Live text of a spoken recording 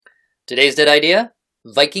Today's Dead Idea?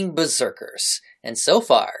 Viking Berserkers. And so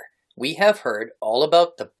far, we have heard all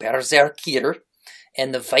about the Berserkir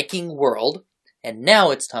and the Viking world, and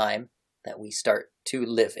now it's time that we start to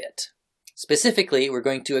live it. Specifically, we're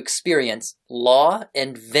going to experience law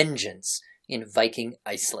and vengeance in Viking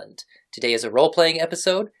Iceland. Today is a role-playing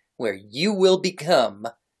episode where you will become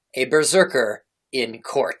a berserker in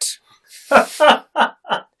court. That's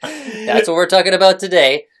what we're talking about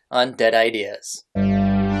today on Dead Ideas.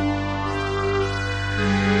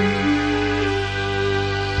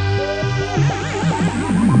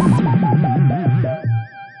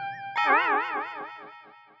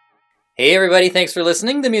 Hey everybody, thanks for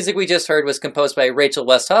listening. The music we just heard was composed by Rachel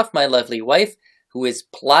Westhoff, my lovely wife, who is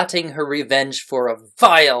plotting her revenge for a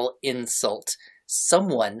vile insult.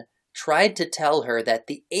 Someone tried to tell her that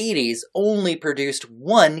the 80s only produced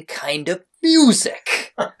one kind of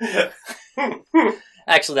music.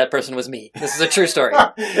 Actually, that person was me. This is a true story.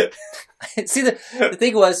 See, the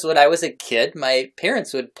thing was, when I was a kid, my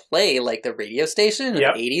parents would play, like, the radio station of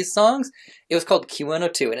 80s songs. It was called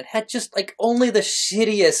Q102, and it had just, like, only the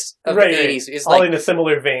shittiest of the 80s. It was all like, in a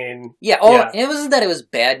similar vein. Yeah, and it wasn't that it was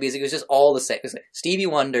bad music, it was just all the same. It was like Stevie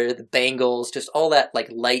Wonder, the Bangles, just all that, like,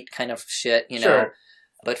 light kind of shit, you know. Sure.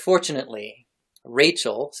 But fortunately,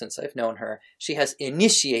 Rachel, since I've known her, she has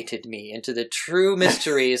initiated me into the true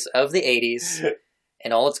mysteries of the 80s.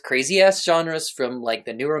 And all its crazy-ass genres, from, like,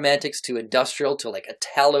 the New Romantics to industrial to, like,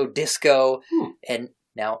 Italo disco. And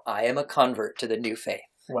now I am a convert to the new faith.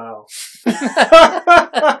 Wow.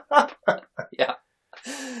 Yeah.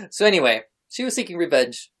 So anyway, she was seeking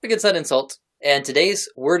revenge against that insult. And today's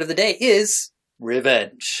word of the day is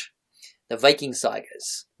revenge. The Viking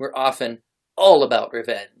sagas were often all about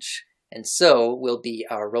revenge. And so will be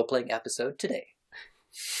our role-playing episode today.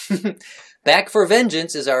 Back for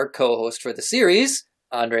vengeance is our co-host for the series,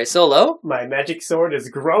 Andre Solo. My magic sword is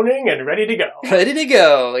groaning and ready to go. Ready to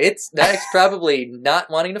go. That's probably not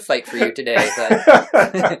wanting to fight for you today.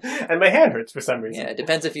 But and my hand hurts for some reason. Yeah, it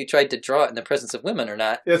depends if you tried to draw it in the presence of women or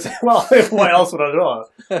not. Yes, well, what else would I draw?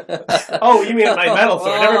 Oh, you mean my metal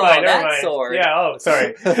sword. Never mind. Sword. Yeah, oh,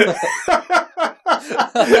 sorry.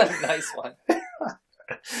 Nice one.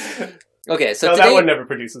 Okay, so no, today... that one never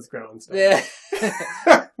produces groans. So. Yeah.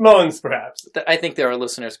 Moans, perhaps. I think there are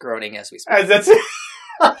listeners groaning as we speak.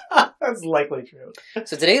 That's likely true.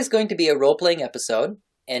 So today is going to be a role-playing episode,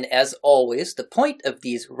 and as always, the point of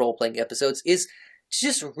these role-playing episodes is to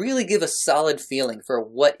just really give a solid feeling for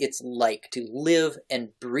what it's like to live and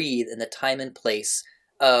breathe in the time and place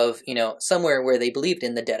of, you know, somewhere where they believed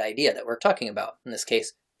in the dead idea that we're talking about, in this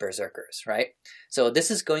case, berserkers, right? So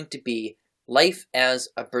this is going to be life as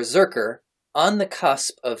a berserker on the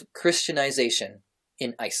cusp of Christianization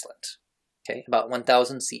in Iceland, okay, about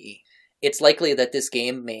 1000 CE. It's likely that this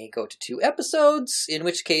game may go to 2 episodes, in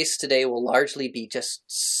which case today will largely be just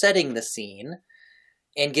setting the scene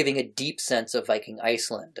and giving a deep sense of Viking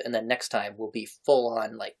Iceland, and then next time will be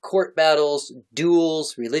full-on, like, court battles,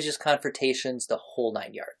 duels, religious confrontations, the whole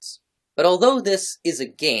 9 yards. But although this is a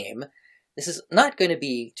game, this is not going to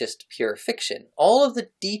be just pure fiction. All of the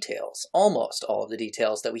details, almost all of the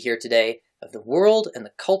details that we hear today of the world and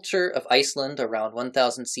the culture of Iceland around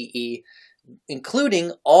 1000 CE,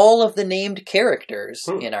 including all of the named characters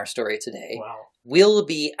in our story today, will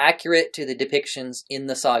be accurate to the depictions in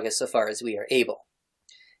the saga so far as we are able.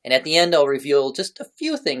 And at the end, I'll reveal just a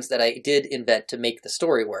few things that I did invent to make the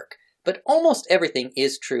story work, but almost everything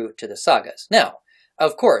is true to the sagas. Now,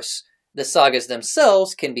 of course, the sagas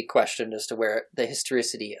themselves can be questioned as to where the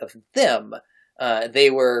historicity of them. They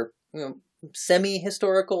were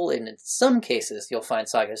semi-historical, and in some cases you'll find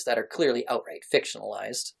sagas that are clearly outright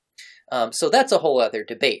fictionalized. So that's a whole other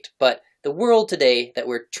debate, but the world today that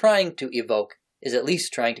we're trying to evoke is at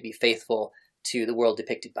least trying to be faithful to the world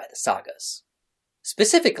depicted by the sagas.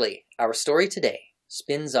 Specifically, our story today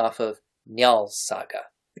spins off of Njál's saga,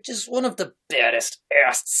 which is one of the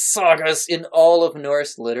baddest-ass sagas in all of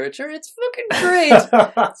Norse literature. It's fucking great!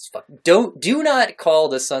 Do not call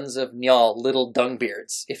the sons of Njál little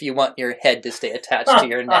dungbeards if you want your head to stay attached to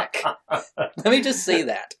your neck. Let me just say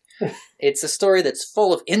that. It's a story that's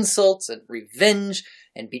full of insults and revenge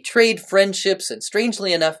and betrayed friendships and,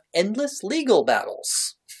 strangely enough, endless legal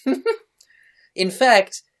battles. In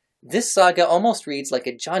fact, this saga almost reads like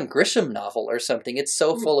a John Grisham novel or something. It's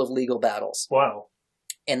so full of legal battles. Wow.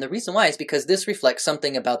 And the reason why is because this reflects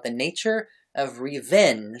something about the nature of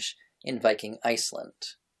revenge in Viking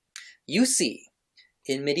Iceland. You see,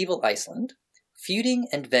 in medieval Iceland, feuding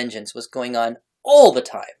and vengeance was going on all the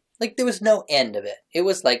time. Like, there was no end of it. It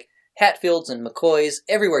was like Hatfields and McCoys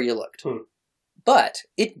everywhere you looked. But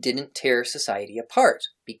it didn't tear society apart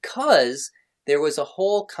because there was a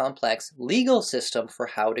whole complex legal system for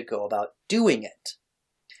how to go about doing it.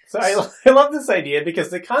 So I love this idea because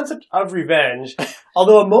the concept of revenge,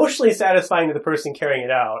 although emotionally satisfying to the person carrying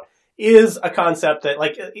it out, is a concept that,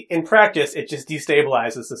 like, in practice, it just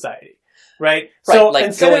destabilizes society. Right? So,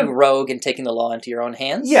 like going rogue and taking the law into your own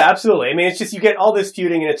hands? Yeah, absolutely. I mean, it's just, you get all this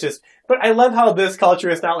feuding and it's just, but I love how this culture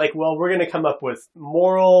is not like, well, we're going to come up with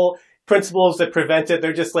moral principles that prevent it.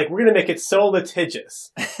 They're just like, we're going to make it so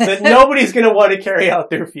litigious that nobody's going to want to carry out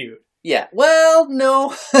their feud. Yeah. Well,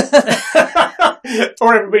 no.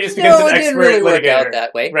 Or everybody just becomes an expert litigator. No, it didn't really work out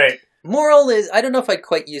that way. Right. Moral is, I don't know if I'd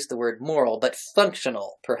quite use the word moral, but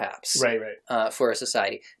functional, perhaps. Right. For a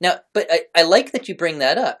society. Now, but I like that you bring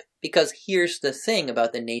that up, because here's the thing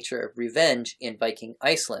about the nature of revenge in Viking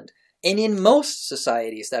Iceland, and in most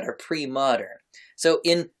societies that are pre-modern. So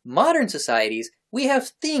in modern societies, we have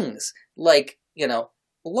things like,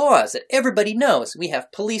 laws that everybody knows. We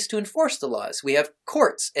have police to enforce the laws. We have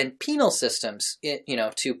courts and penal systems,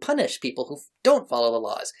 to punish people who don't follow the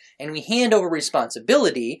laws. And we hand over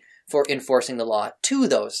responsibility for enforcing the law to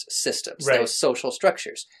those systems, those social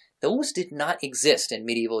structures. Those did not exist in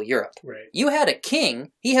medieval Europe. Right. You had a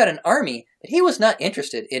king, he had an army, but he was not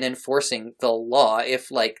interested in enforcing the law if,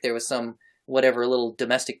 there was some whatever little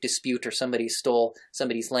domestic dispute or somebody stole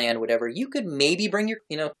somebody's land, whatever. You could maybe bring your,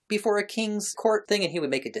 before a king's court thing and he would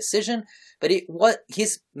make a decision, but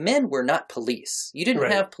his men were not police. You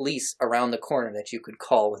didn't have police around the corner that you could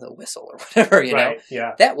call with a whistle or whatever, know?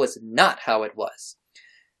 Yeah. That was not how it was.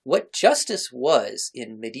 What justice was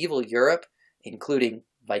in medieval Europe, including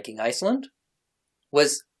Viking Iceland,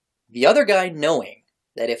 was the other guy knowing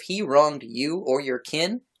that if he wronged you or your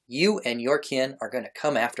kin, you and your kin are going to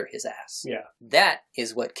come after his ass. Yeah. That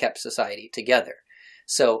is what kept society together.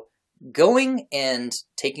 So going and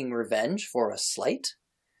taking revenge for a slight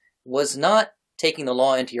was not taking the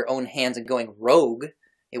law into your own hands and going rogue.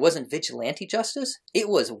 It wasn't vigilante justice. It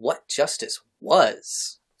was what justice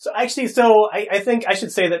was. So I think I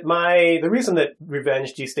should say that the reason that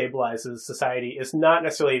revenge destabilizes society is not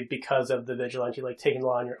necessarily because of the vigilante, like taking the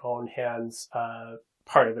law in your own hands,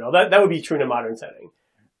 part of it all. That would be true in a modern setting.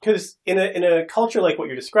 Because in a culture like what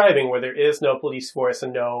you're describing, where there is no police force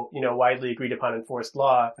and no, widely agreed upon enforced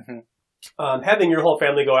law, having your whole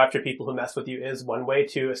family go after people who mess with you is one way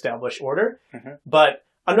to establish order. But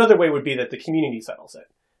another way would be that the community settles it.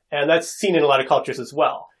 And that's seen in a lot of cultures as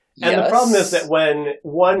well. And the problem is that when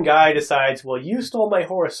one guy decides, well, you stole my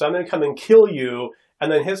horse, so I'm going to come and kill you.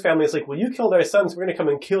 And then his family is like, well, you killed our son, so we're going to come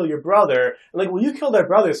and kill your brother. And like, well, you killed our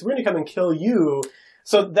brother, so we're going to come and kill you.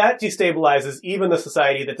 So that destabilizes even the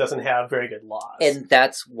society that doesn't have very good laws. And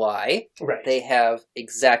that's why they have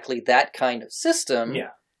exactly that kind of system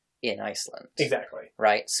in Iceland. Exactly.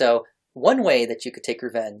 Right? So one way that you could take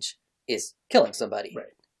revenge is killing somebody. Right.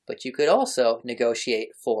 But you could also negotiate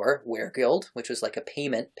for weregild, which was like a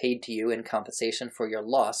payment paid to you in compensation for your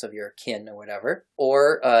loss of your kin or whatever.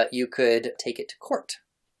 Or you could take it to court.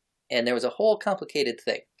 And there was a whole complicated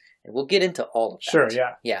thing. And we'll get into all of that. Sure,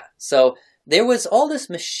 yeah. Yeah. So there was all this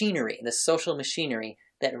machinery, this social machinery,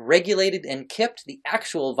 that regulated and kept the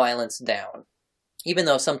actual violence down. Even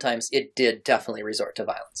though sometimes it did definitely resort to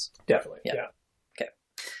violence. Definitely, yeah. Okay.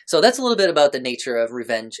 So that's a little bit about the nature of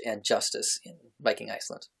revenge and justice in Viking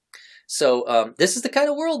Iceland. So this is the kind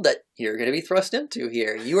of world that you're going to be thrust into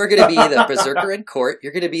here. You are going to be the berserker in court.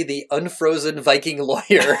 You're going to be the unfrozen Viking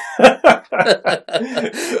lawyer.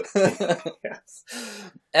 Yes.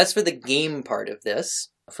 As for the game part of this,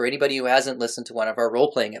 for anybody who hasn't listened to one of our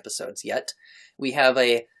role-playing episodes yet, we have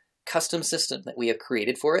a custom system that we have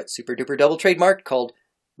created for it, super duper double trademarked, called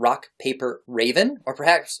Rock, Paper, Raven. Or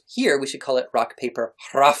perhaps here we should call it Rock, Paper,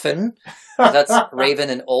 Hrafen. That's Raven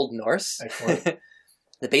in Old Norse. Excellent.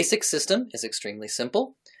 The basic system is extremely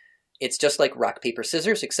simple. It's just like rock, paper,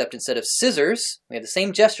 scissors, except instead of scissors, we have the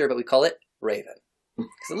same gesture, but we call it Raven.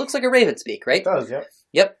 Because it looks like a raven speak, right? It does, yep.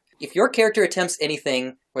 Yep. If your character attempts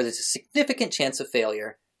anything where there's a significant chance of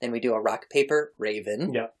failure, then we do a rock, paper,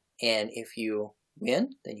 raven. Yep. And if you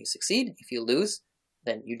win, then you succeed. If you lose,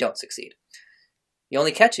 then you don't succeed. The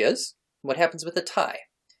only catch is, what happens with a tie?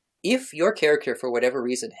 If your character, for whatever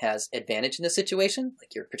reason, has advantage in the situation,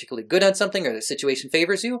 like you're particularly good on something or the situation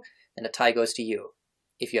favors you, then a tie goes to you.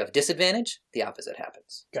 If you have disadvantage, the opposite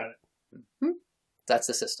happens. Got it. Mm-hmm. That's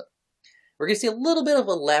the system. We're going to see a little bit of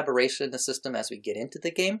elaboration in the system as we get into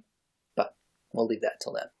the game, but we'll leave that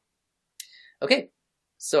till then. Okay,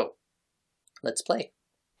 so let's play.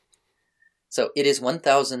 So it is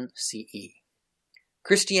 1000 CE.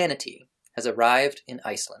 Christianity has arrived in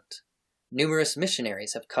Iceland. Numerous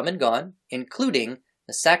missionaries have come and gone, including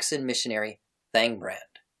the Saxon missionary Thangbrand.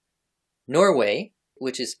 Norway,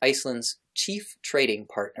 which is Iceland's chief trading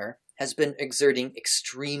partner, has been exerting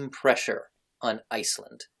extreme pressure on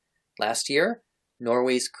Iceland. Last year,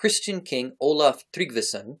 Norway's Christian king Olaf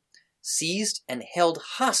Tryggvason seized and held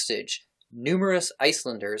hostage numerous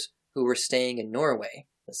Icelanders who were staying in Norway,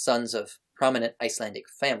 the sons of prominent Icelandic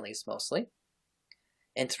families mostly,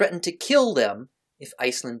 and threatened to kill them if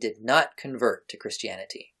Iceland did not convert to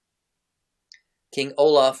Christianity. King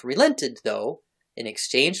Olaf relented, though, in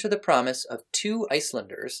exchange for the promise of 2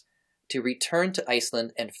 Icelanders to return to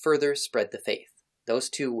Iceland and further spread the faith. Those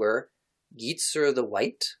 2 were Gizur the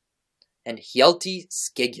White and Hjalti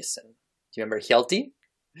Skegjesson. Do you remember Hjalti?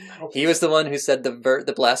 He was the one who said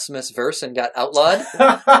the blasphemous verse and got outlawed.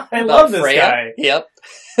 I love this Freya. guy. Yep.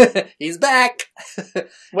 He's back.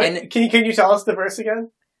 Wait, can you tell us the verse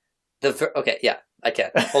again? Okay, yeah, I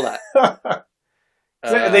can. Hold on.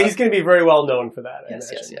 He's going to be very well known for that.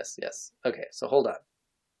 Yes. Okay, so hold on.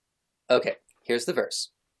 Okay, here's the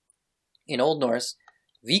verse. In Old Norse,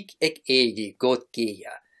 Vik ek egi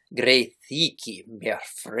gotgeia, grei thiki mer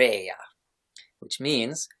Freya, which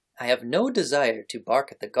means, I have no desire to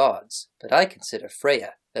bark at the gods, but I consider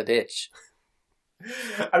Freya a bitch.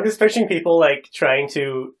 I'm just picturing people like trying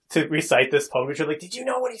to recite this poem, which are like, did you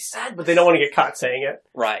know what he said? But they don't want to get caught saying it.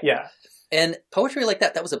 Right. Yeah. And poetry like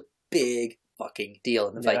that was a big fucking deal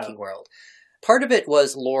in the Viking world. Part of it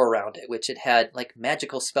was lore around it, which it had like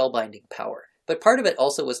magical spellbinding power. But part of it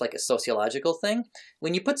also was like a sociological thing.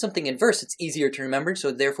 When you put something in verse, it's easier to remember,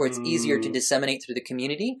 so therefore it's easier to disseminate through the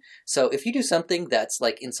community. So if you do something that's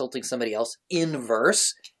like insulting somebody else in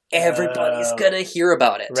verse, everybody's gonna hear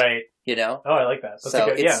about it. Right. You know? Oh, I like that.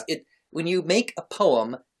 That's when you make a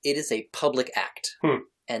poem, it is a public act.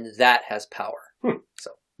 And that has power.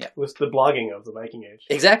 So, yeah. It was the blogging of the Viking Age.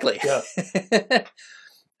 Exactly. Yeah.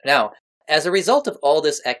 Now, as a result of all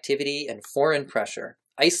this activity and foreign pressure,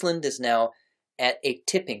 Iceland is now at a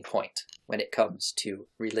tipping point when it comes to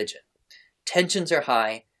religion. Tensions are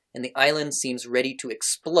high, and the island seems ready to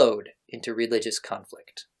explode into religious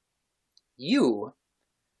conflict. You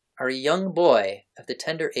are a young boy of the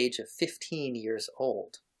tender age of 15 years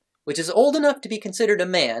old, which is old enough to be considered a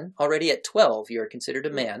man. Already at 12, you are considered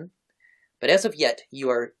a man, but as of yet, you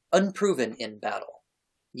are unproven in battle.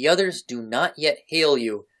 The others do not yet hail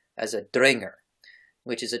you as a drenger,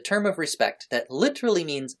 which is a term of respect that literally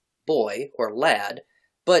means boy or lad,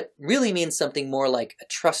 but really means something more like a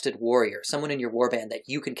trusted warrior, someone in your warband that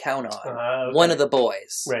you can count on, Okay. one of the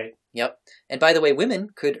boys. Right. Yep. And by the way, women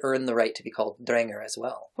could earn the right to be called drenger as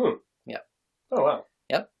well. Yep. Oh, wow.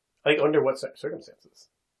 Yep. Like, under what circumstances?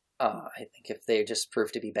 I think if they just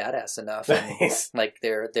prove to be badass enough, Nice. and, like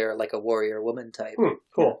they're like a warrior woman type.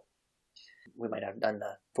 Cool. We might have done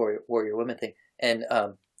the warrior woman thing. And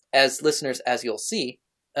as listeners, as you'll see,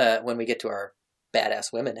 when we get to our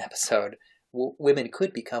badass women episode, women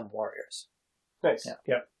could become warriors. Nice.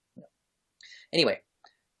 Yeah. Anyway,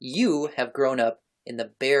 you have grown up in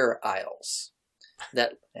the Bear Isles.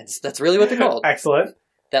 That's really what they're called. Excellent.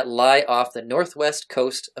 That lie off the northwest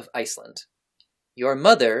coast of Iceland. Your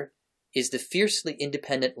mother is the fiercely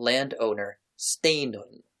independent landowner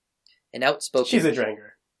Steinunn, an outspoken... She's a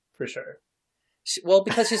drenger, for sure.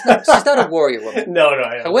 Because she's not a warrior woman. No,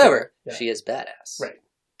 I know. However, Yeah. she is badass. Right.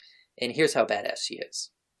 And here's how badass she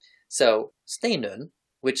is. So, Steinunn,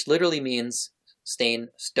 which literally means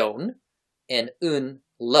stone, and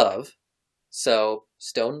love. So,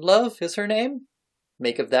 Stone Love is her name.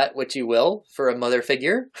 Make of that what you will for a mother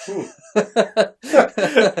figure.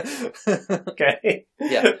 Okay.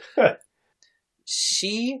 Yeah.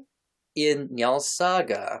 She, in Njal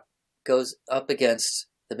Saga, goes up against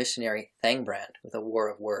the missionary Thangbrand with a war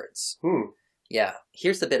of words. Yeah.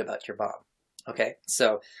 Here's the bit about your mom. Okay.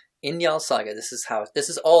 So, in Njal Saga, this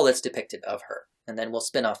is all that's depicted of her. And then we'll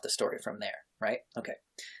spin off the story from there, right? Okay.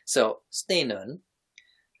 So, Steinunn,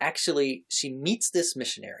 actually, she meets this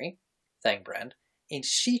missionary, Thangbrand, and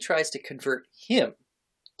she tries to convert him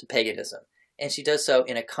to paganism. And she does so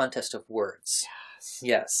in a contest of words.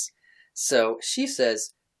 Yes. So she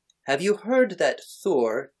says, have you heard that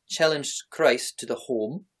Thor challenged Christ to the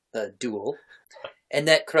holm, the duel, and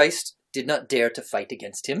that Christ did not dare to fight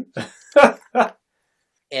against him?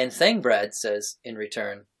 And Thangbrand says, in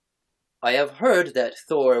return, I have heard that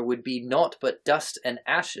Thor would be naught but dust and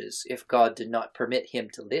ashes if God did not permit him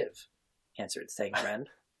to live, answered Thangbrand.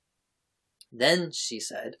 Then she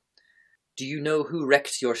said, do you know who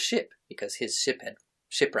wrecked your ship? Because his ship had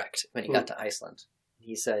shipwrecked when he got to Iceland.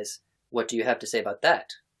 He says, what do you have to say about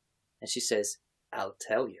that? And she says, I'll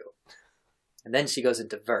tell you. And then she goes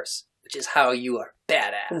into verse, which is how you are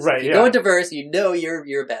badass. Right, if you go into verse, you know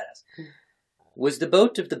you're badass. Was the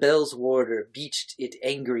boat of the Bell's warder beached it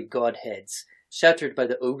angry godheads, shattered by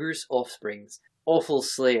the ogre's offsprings. Awful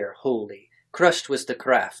slayer, holy, crushed was the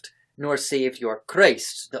craft, nor saved your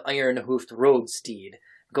Christ, the iron-hoofed road steed.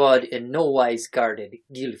 God in no wise guarded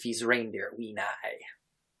Gylfi's reindeer ween I.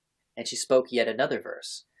 And she spoke yet another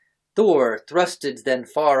verse. Thor thrusted then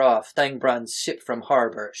far off Thangbrand's ship from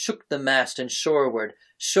harbour, shook the mast and shoreward,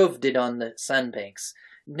 shoved it on the sandbanks.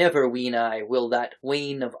 Never, ween I, will that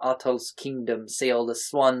wain of Atol's kingdom sail the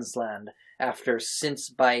Swan's land, after since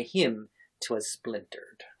by him 'twas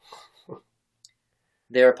splintered.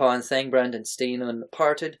 Thereupon Thangbrand and Steinun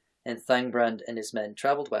parted, and Thangbrand and his men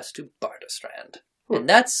travelled west to Bardastrand. And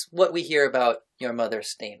that's what we hear about your mother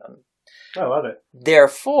Steinun. I love it.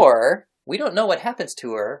 Therefore, we don't know what happens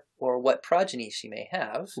to her or what progeny she may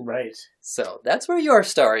have. Right. So that's where your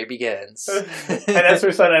story begins. And as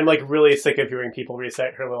her son, I'm like really sick of hearing people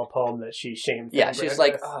recite her little poem that she shamed. Yeah, she's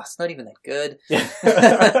like, oh, it's not even that good.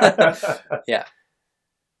 Yeah.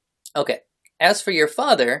 Okay. As for your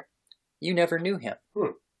father, you never knew him.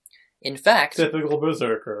 In fact... Typical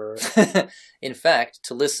berserker. In fact,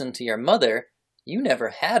 to listen to your mother, you never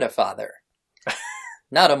had a father.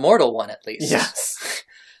 Not a mortal one, at least. Yes.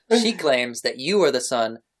 She claims that you are the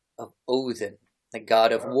son of Odin, the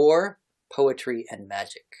god of war, poetry, and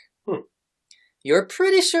magic. You're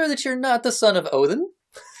pretty sure that you're not the son of Odin?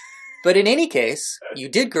 But in any case, you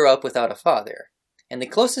did grow up without a father. And the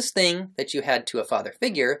closest thing that you had to a father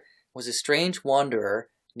figure was a strange wanderer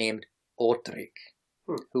named Othrig,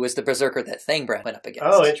 who was the berserker that Thangbrand went up against.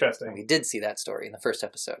 Oh, interesting. And we did see that story in the first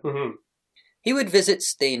episode. Mm-hmm. He would visit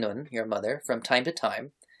Steinun, your mother, from time to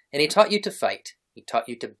time, and he taught you to fight. He taught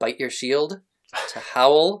you to bite your shield, to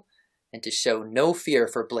howl, and to show no fear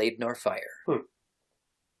for blade nor fire.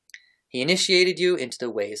 He initiated you into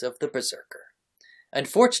the ways of the berserker.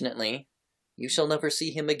 Unfortunately, you shall never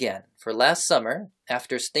see him again, for last summer,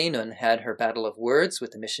 after Steinun had her battle of words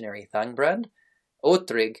with the missionary Thangbrand,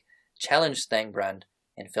 Othrig challenged Thangbrand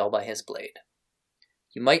and fell by his blade.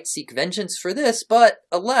 You might seek vengeance for this, but,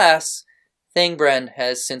 alas, Thangbrand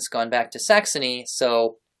has since gone back to Saxony,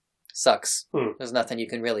 so sucks. There's nothing you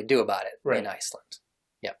can really do about it in Iceland.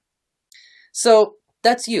 Yeah. So,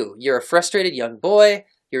 that's you. You're a frustrated young boy,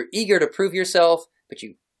 you're eager to prove yourself, but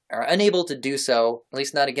you are unable to do so, at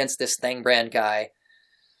least not against this Thangbrand guy.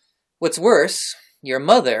 What's worse, your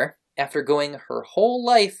mother, after going her whole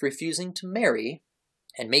life refusing to marry,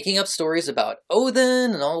 and making up stories about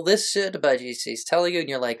Odin and all this shit about you, she's telling you, and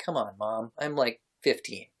you're like, come on, Mom, I'm like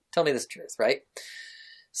 15. Tell me this truth, right?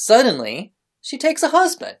 Suddenly, she takes a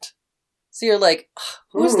husband. So you're like,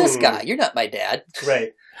 who's this guy? You're not my dad.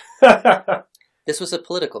 Right. This was a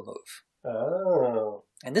political move. Oh.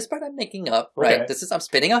 And this part I'm making up, right? Okay. I'm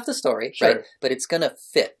spinning off the story, Sure. right? But it's going to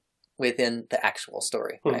fit within the actual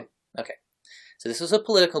story, right? Okay. So this was a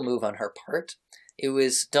political move on her part. It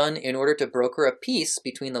was done in order to broker a peace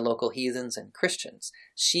between the local heathens and Christians.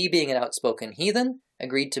 She, being an outspoken heathen,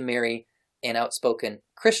 agreed to marry an outspoken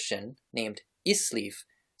Christian named Isleif,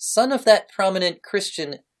 son of that prominent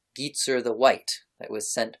Christian Gitzer the White that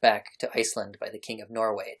was sent back to Iceland by the King of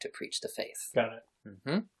Norway to preach the faith. Got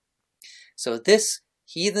it. So this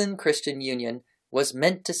heathen Christian union was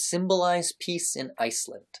meant to symbolize peace in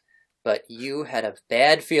Iceland. But you had a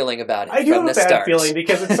bad feeling about it I do from have the a bad start. feeling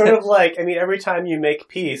because it's sort of like, I mean, every time you make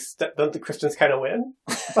peace, don't the Christians kind of win?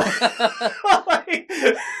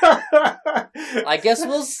 I guess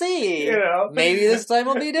we'll see. You know, maybe this time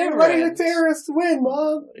will be different. Letting the terrorists win,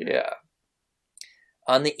 Mom. Yeah.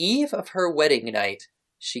 On the eve of her wedding night,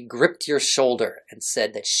 she gripped your shoulder and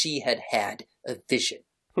said that she had had a vision.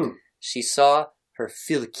 She saw her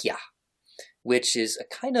Fylkja, which is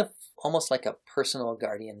a kind of almost like a personal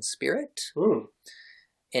guardian spirit.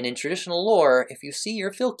 And in traditional lore, if you see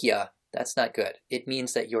your Fylkja, that's not good. It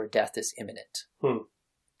means that your death is imminent.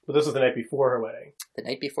 But this was the night before her wedding. The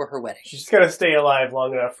night before her wedding. She's got to stay alive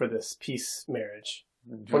long enough for this peace marriage.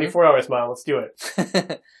 24 hours, Mom. Let's do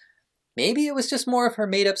it. Maybe it was just more of her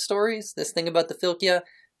made-up stories, this thing about the Fylkja,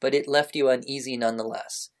 but it left you uneasy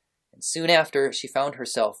nonetheless. And soon after, she found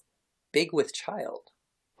herself big with child,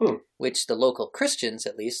 which the local Christians,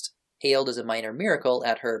 at least, hailed as a minor miracle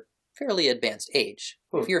at her fairly advanced age.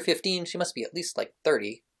 If you're 15, she must be at least like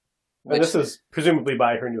 30. And this is presumably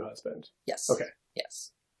by her new husband. Yes. Okay.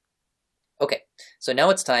 Yes. Okay, so now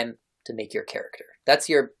it's time to make your character. That's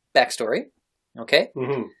your backstory, okay?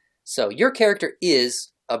 So your character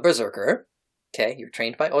is a berserker, okay? You're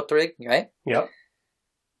trained by Othrig, right? Yep.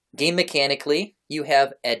 Game mechanically, you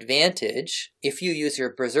have advantage if you use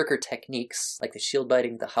your berserker techniques, like the shield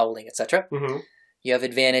biting, the howling, etc. You have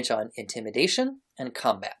advantage on intimidation and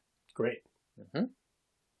combat. Great.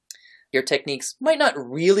 Your techniques might not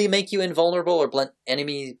really make you invulnerable or blunt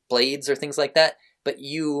enemy blades or things like that, but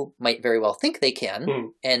you might very well think they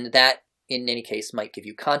can, and that, in any case, might give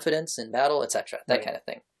you confidence in battle, etc. That kind of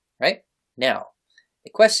thing, right? Now,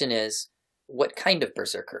 the question is, what kind of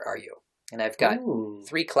berserker are you? And I've got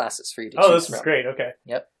 3 classes for you to choose from. Oh, this is great. Okay.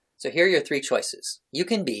 Yep. So here are your 3 choices. You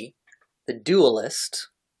can be the duelist,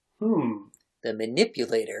 the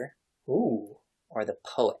manipulator, or the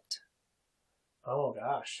poet. Oh,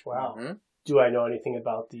 gosh. Wow. Do I know anything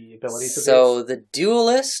about the abilities of So these? the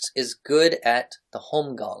duelist is good at the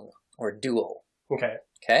homgang, or duel. Okay.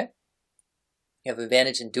 Okay? You have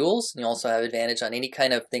advantage in duels, and you also have advantage on any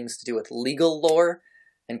kind of things to do with legal lore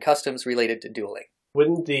and customs related to dueling.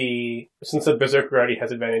 Wouldn't since the berserker already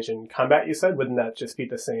has advantage in combat, you said, wouldn't that just be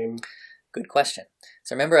the same? Good question.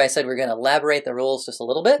 So remember I said we're going to elaborate the rules just a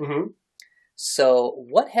little bit? So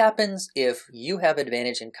what happens if you have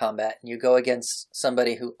advantage in combat and you go against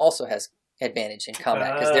somebody who also has advantage in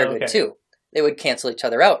combat because they're good too? They would cancel each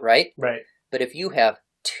other out, right? Right. But if you have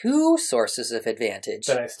 2 sources of advantage,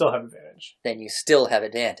 then I still have advantage. Then you still have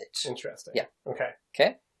advantage. Interesting. Yeah. Okay.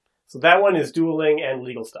 Okay? So that one is dueling and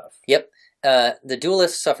legal stuff. Yep. The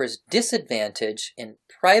duelist suffers disadvantage in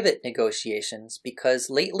private negotiations because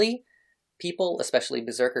lately people, especially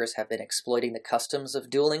berserkers, have been exploiting the customs of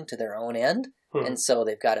dueling to their own end, and so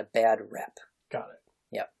they've got a bad rep. Got it.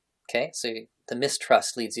 Yep. Okay, so the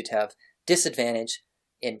mistrust leads you to have disadvantage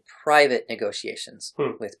in private negotiations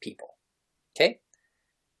with people. Okay?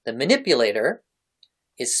 The manipulator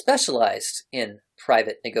is specialized in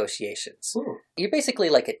private negotiations. You're basically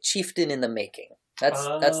like a chieftain in the making.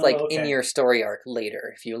 That's like in your story arc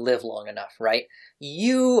later, if you live long enough, right?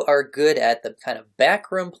 You are good at the kind of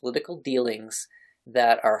backroom political dealings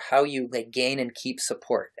that are how you gain and keep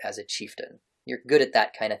support as a chieftain. You're good at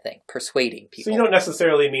that kind of thing, persuading people. So you don't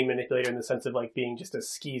necessarily mean manipulator in the sense of like being just a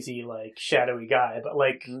skeezy, like shadowy guy, but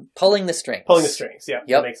like pulling the strings. Pulling the strings, yeah.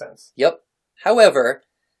 That makes sense. Yep. However,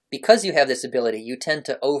 because you have this ability, you tend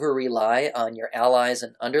to over-rely on your allies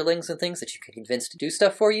and underlings and things that you can convince to do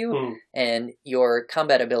stuff for you, and your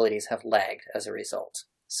combat abilities have lagged as a result.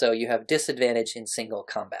 So you have disadvantage in single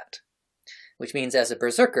combat, which means as a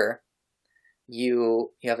berserker,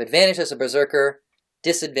 you have advantage as a berserker,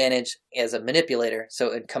 disadvantage as a manipulator, so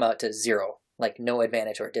it'd come out to 0, like no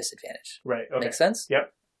advantage or disadvantage. Right, okay. Make sense?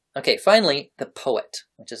 Yep. Okay, finally, the poet,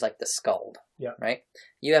 which is like the skald. Yep. Right?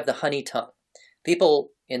 You have the honey tongue. People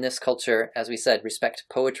in this culture, as we said, respect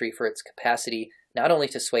poetry for its capacity not only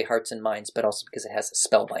to sway hearts and minds, but also because it has a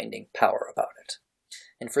spellbinding power about it.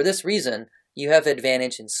 And for this reason, you have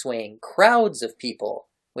advantage in swaying crowds of people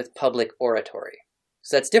with public oratory.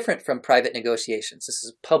 So that's different from private negotiations. This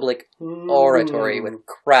is public oratory with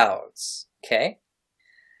crowds, okay?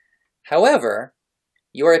 However,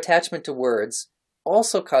 your attachment to words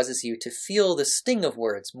also causes you to feel the sting of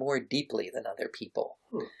words more deeply than other people.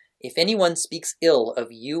 If anyone speaks ill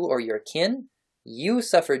of you or your kin, you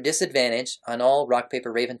suffer disadvantage on all rock,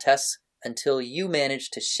 paper, raven tests until you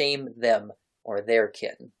manage to shame them or their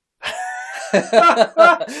kin. So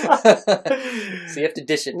you have to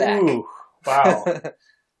dish it back. Ooh, wow.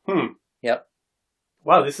 Yep.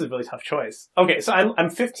 Wow, this is a really tough choice. Okay, so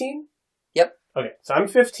I'm 15? Yep. Okay, so I'm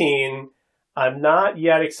 15. I'm not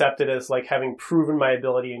yet accepted as like having proven my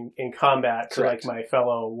ability in combat to like my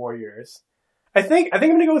fellow warriors. I think I'm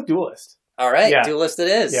gonna go with duelist. All right, duelist it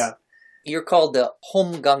is. Yeah. You're called the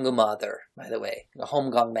Homgangumader, by the way, the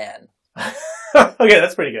Homgang man. Okay,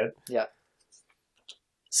 that's pretty good. Yeah.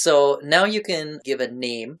 So now you can give a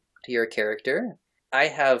name to your character. I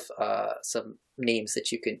have some names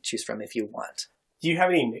that you can choose from if you want. Do you have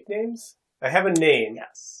any nicknames? I have a name.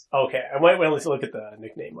 Yes. Okay, I might want to look at the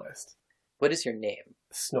nickname list. What is your name?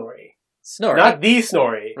 Snorri. Snorri. Not the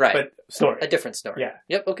Snorri, right? But Snorri. A different Snorri. Yeah.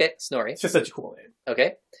 Yep. Okay. Snorri. It's just such a cool name.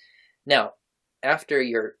 Okay. Now, after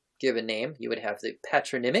your given name, you would have the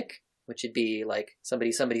patronymic, which would be like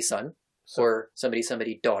somebody's son, or somebody's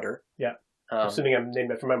daughter. Yeah. Assuming I'm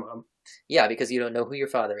named after my mom. Yeah, because you don't know who your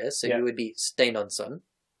father is, so you would be Steinonsson.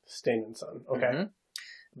 Steinonsson. Okay.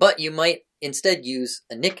 But you might instead use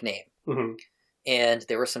a nickname. And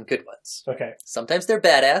there were some good ones. Okay. Sometimes they're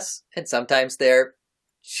badass, and sometimes they're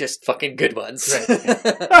just fucking good ones.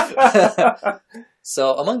 Right.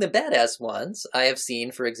 So among the badass ones, I have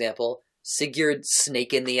seen, for example, Sigurd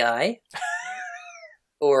Snake in the Eye,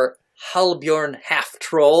 or Halbjorn Half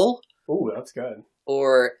Troll. Ooh, that's good.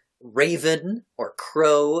 Or Raven, or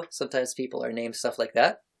Crow. Sometimes people are named stuff like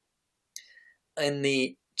that. In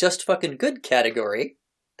the just fucking good category,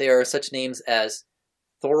 there are such names as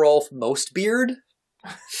Thorolf Mostbeard,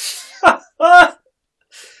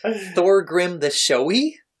 Thorgrim the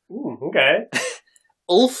Showy, Ooh, okay.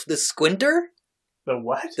 Ulf the Squinter. The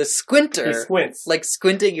what? The Squinter. He squints. Like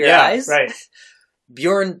squinting your yeah, eyes. right.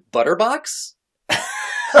 Bjorn Butterbox.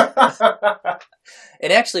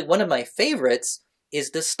 And actually, one of my favorites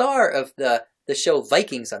is the star of the show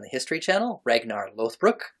Vikings on the History Channel, Ragnar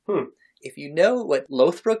Lothbrok. If you know what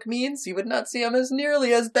Lothbrok means, you would not see him as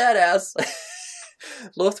nearly as badass.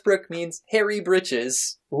 Lothbrok means hairy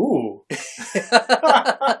britches. Ooh.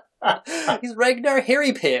 He's Ragnar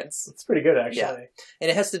Hairy Pants. It's pretty good, actually. Yeah.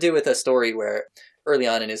 And it has to do with a story where early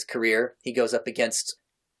on in his career, he goes up against,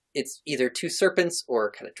 it's either two serpents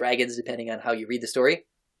or kind of dragons, depending on how you read the story.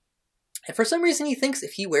 And for some reason, he thinks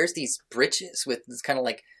if he wears these breeches with this kind of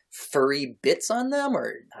like furry bits on them,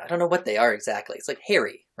 or I don't know what they are exactly. It's like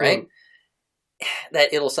hairy, right?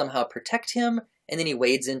 That it'll somehow protect him. And then he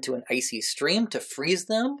wades into an icy stream to freeze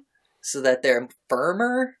them so that they're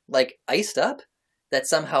firmer, like iced up. That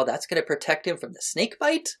somehow that's going to protect him from the snake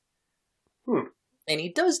bite. And he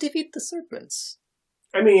does defeat the serpents.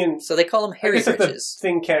 I mean, so they call him hairy I guess britches. If the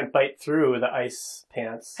thing can't bite through the ice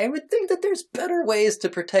pants. I would think that there's better ways to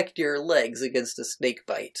protect your legs against a snake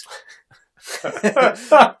bite.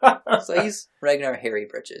 So he's Ragnar Hairy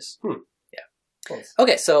Britches. Yeah. Close.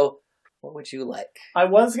 Okay, so what would you like? I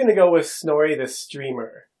was going to go with Snorri the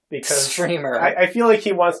Streamer. Because Streamer. I feel like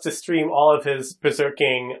he wants to stream all of his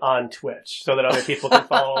berserking on Twitch so that other people can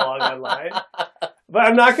follow along online. But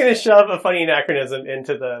I'm not going to shove a funny anachronism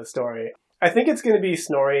into the story. I think it's going to be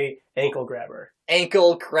Snorri Ankle Grabber.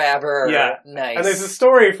 Ankle Grabber. Yeah. Nice. And there's a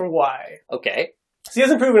story for why. Okay. So he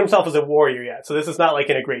hasn't proven himself as a warrior yet, so this is not like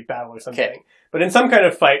in a great battle or something. Okay. But in some kind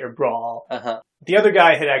of fight or brawl, the other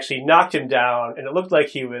guy had actually knocked him down, and it looked like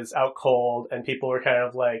he was out cold, and people were kind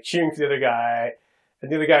of like cheering for the other guy.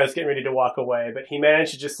 And the other guy was getting ready to walk away, but he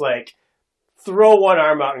managed to just like throw one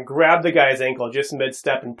arm out and grab the guy's ankle just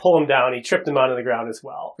mid-step and pull him down. He tripped him onto the ground as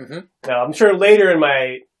well. Now, I'm sure later in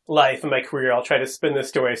my life, in my career, I'll try to spin this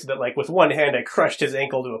story so that like with one hand I crushed his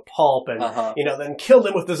ankle to a pulp and, then killed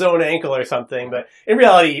him with his own ankle or something. But in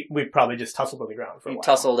reality, we probably just tussled on the ground for a while.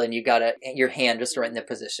 Tussled and you got your hand just right in the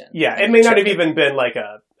position. Yeah, it may not have even been like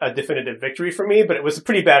a definitive victory for me, but it was a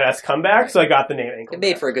pretty badass comeback, so I got the name Ankle Grabber. It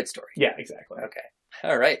made for a good story. Yeah, exactly. Okay.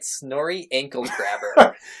 All right, Snorri Ankle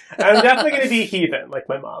Grabber. I'm definitely going to be heathen, like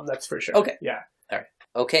my mom, that's for sure. Okay. Yeah. All right.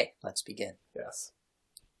 Okay, let's begin. Yes.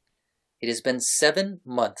 It has been 7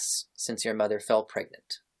 months since your mother fell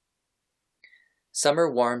pregnant. Summer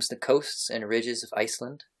warms the coasts and ridges of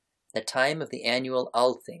Iceland, the time of the annual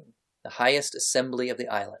Althing, the highest assembly of the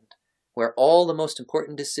island, where all the most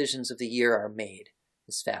important decisions of the year are made,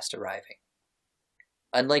 is fast arriving.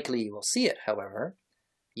 Unlikely you will see it, however.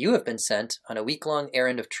 You have been sent on a week-long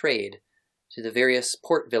errand of trade to the various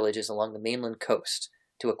port villages along the mainland coast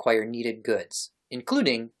to acquire needed goods,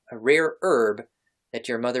 including a rare herb that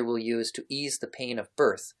your mother will use to ease the pain of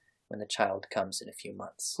birth when the child comes in a few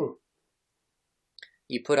months.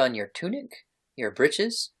 You put on your tunic, your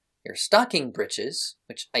breeches, your stocking breeches,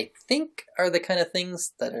 which I think are the kind of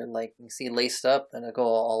things that are like, you see, laced up and go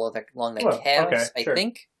all along the calves, okay, sure. I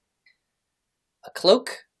think. A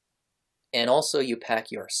cloak, and also you pack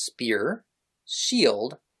your spear,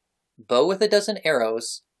 shield, bow with a dozen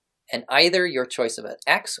arrows, and either your choice of an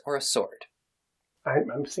axe or a sword. I think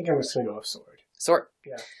I'm just going to go with sword. Sword.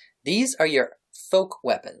 Yeah. These are your folk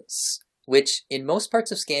weapons, which in most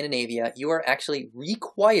parts of Scandinavia you are actually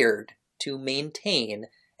required to maintain,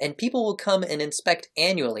 and people will come and inspect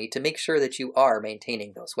annually to make sure that you are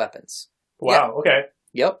maintaining those weapons. Wow, okay.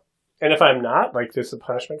 Yep. And if I'm not, like, there's a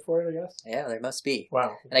punishment for it, I guess? Yeah, there must be.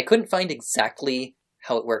 Wow. And I couldn't find exactly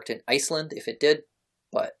how it worked in Iceland, if it did,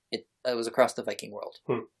 but it was across the Viking world.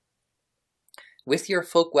 With your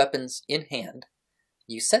folk weapons in hand,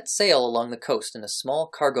 you set sail along the coast in a small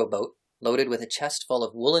cargo boat loaded with a chest full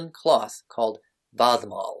of woolen cloth called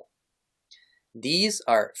vadmal. These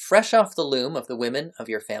are fresh off the loom of the women of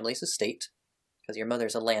your family's estate, because your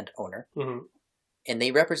mother's a landowner, and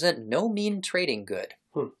they represent no mean trading good.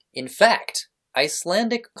 In fact,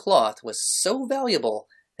 Icelandic cloth was so valuable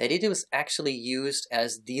that it was actually used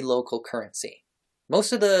as the local currency.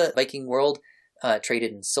 Most of the Viking world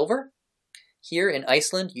traded in silver. Here in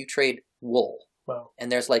Iceland, you trade wool. Wow.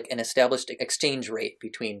 And there's like an established exchange rate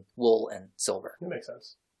between wool and silver. That makes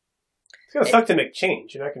sense. It's going to suck to make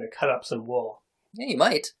change. You're not going to cut up some wool. Yeah, you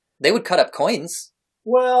might. They would cut up coins.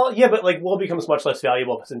 Well, yeah, but like wool becomes much less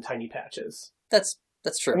valuable if it's in tiny patches. That's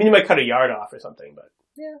true. I mean, you might cut a yard off or something, but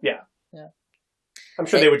yeah. I'm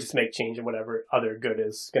sure they would just make change in whatever other good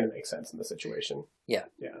is going to make sense in the situation. Yeah.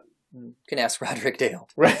 Yeah. You can ask Roderick Dale.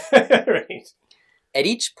 Right. Right. At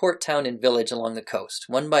each port town and village along the coast,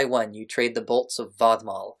 one by one, you trade the bolts of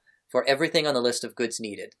Vadmal for everything on the list of goods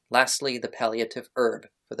needed. Lastly, the palliative herb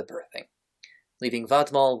for the birthing, leaving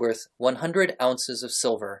Vadmal worth 100 ounces of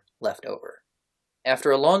silver left over.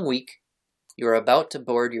 After a long week, you are about to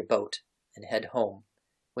board your boat and head home,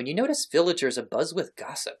 when you notice villagers abuzz with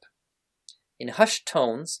gossip. In hushed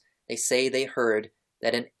tones, they say they heard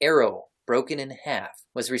that an arrow broken in half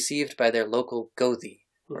was received by their local Gothi,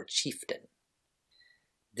 or chieftain.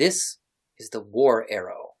 This is the war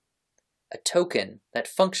arrow, a token that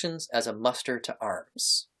functions as a muster to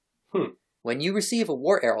arms. When you receive a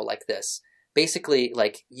war arrow like this, basically,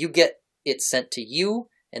 like, you get it sent to you,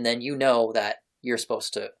 and then you know that you're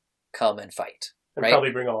supposed to come and fight. And right?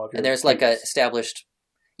 probably bring all of your And there's like a established,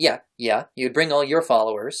 you'd bring all your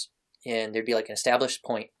followers, and there'd be like an established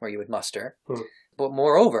point where you would muster. But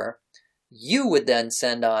moreover, you would then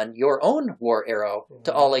send on your own war arrow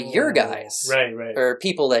to all of your guys. Right. Or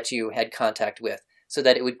people that you had contact with, so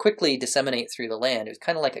that it would quickly disseminate through the land. It was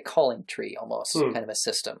kind of like a calling tree almost, kind of a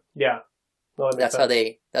system. Yeah. Well, that's how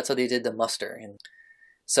they did the muster. And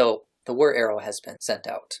so the war arrow has been sent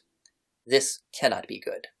out. This cannot be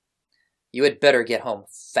good. You had better get home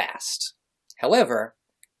fast. However,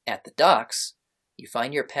 at the docks, you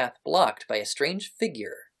find your path blocked by a strange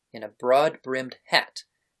figure in a broad-brimmed hat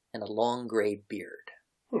and a long gray beard.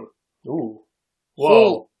 Ooh.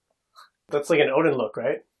 Whoa. That's like an Odin look,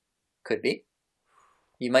 right? Could be.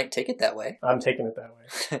 You might take it that way. I'm taking it that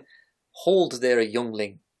way. Hold there,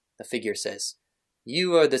 youngling, the figure says.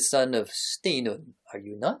 You are the son of Steinun, are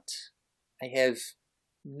you not? I have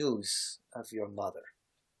news of your mother.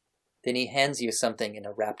 Then he hands you something in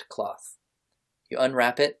a wrapped cloth. You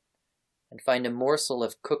unwrap it and find a morsel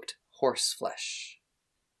of cooked horse flesh.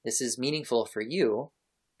 This is meaningful for you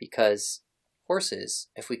because horses,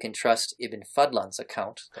 if we can trust Ibn Fadlan's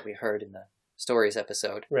account that we heard in the stories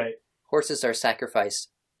episode, right. Horses are sacrificed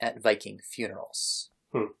at Viking funerals.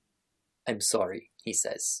 I'm sorry, he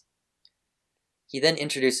says. He then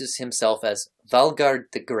introduces himself as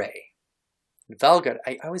Valgard the Grey. Valgard,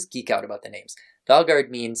 I always geek out about the names. Valgard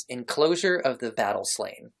means enclosure of the battle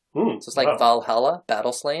slain. So it's like Valhalla,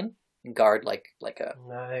 battle slain, and guard like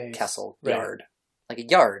a castle yard. Like a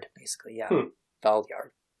yard, basically, yeah.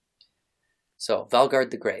 Valyard. So,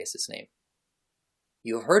 Valgard the Grey is his name.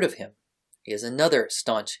 You have heard of him. He is another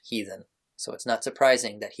staunch heathen, so it's not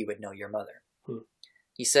surprising that he would know your mother.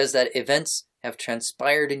 He says that events have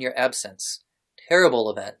transpired in your absence, terrible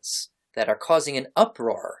events that are causing an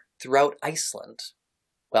uproar throughout Iceland.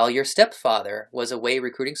 While your stepfather was away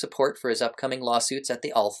recruiting support for his upcoming lawsuits at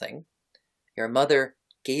the Althing, your mother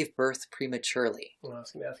gave birth prematurely. Well, I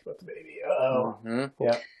was going to ask about the baby.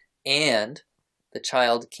 Yeah. And the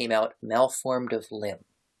child came out malformed of limb.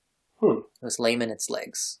 It was lame in its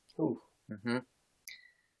legs.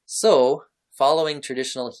 So, following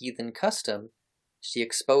traditional heathen custom, she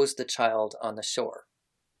exposed the child on the shore.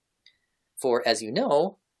 For, as you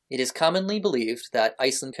know, it is commonly believed that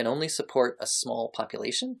Iceland can only support a small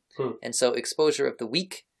population, and so exposure of the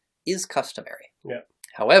weak is customary.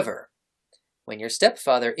 However, when your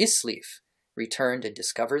stepfather Isleif returned and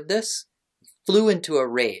discovered this, he flew into a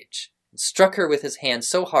rage and struck her with his hand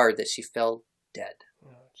so hard that she fell dead.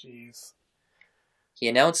 Oh, jeez. He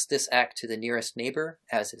announced this act to the nearest neighbor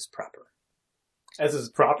as is proper. As is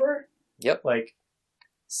proper? Yep. Like,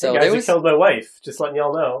 so hey guys, you killed my wife. Just letting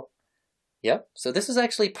y'all know. Yep. So this is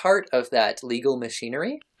actually part of that legal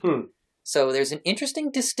machinery. So there's an interesting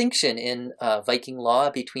distinction in Viking law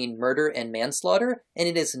between murder and manslaughter, and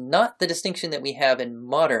it is not the distinction that we have in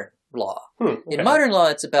modern law. In modern law,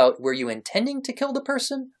 it's about were you intending to kill the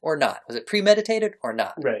person or not? Was it premeditated or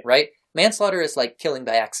not? Right? Manslaughter is like killing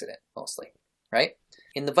by accident, mostly. Right?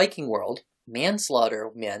 In the Viking world, manslaughter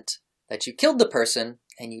meant that you killed the person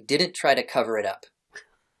and you didn't try to cover it up.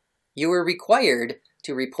 You were required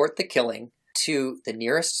to report the killing to the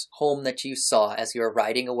nearest home that you saw as you were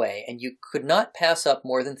riding away, and you could not pass up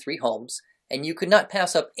more than 3 homes, and you could not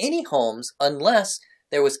pass up any homes unless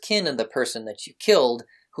there was kin of the person that you killed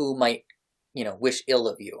who might, wish ill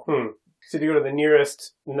of you. So you go to the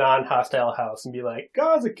nearest non-hostile house and be like,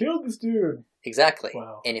 guys, I killed this dude. Exactly.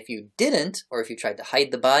 Wow. And if you didn't, or if you tried to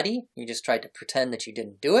hide the body, you just tried to pretend that you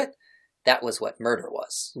didn't do it, that was what murder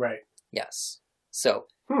was. Right. Yes. So,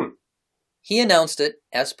 he announced it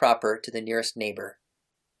as proper to the nearest neighbor,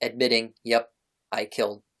 admitting, yep, I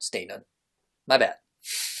killed Steinun. My bad.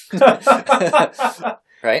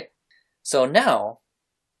 Right? So now,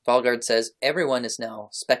 Valgard says everyone is now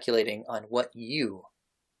speculating on what you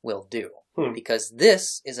will do, because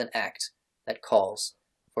this is an act that calls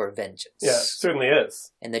for vengeance. Yeah, it certainly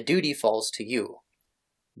is. And the duty falls to you.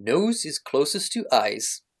 Nose is closest to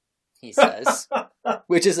eyes, he says.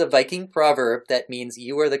 which is a Viking proverb that means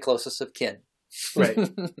you are the closest of kin.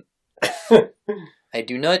 Right. I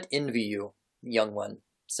do not envy you, young one,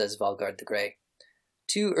 says Valgard the Grey.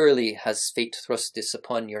 Too early has fate thrust this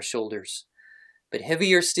upon your shoulders. But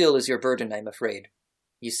heavier still is your burden, I'm afraid.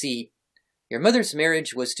 You see, your mother's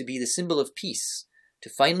marriage was to be the symbol of peace, to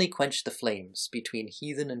finally quench the flames between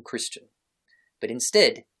heathen and Christian. But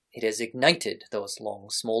instead, it has ignited those long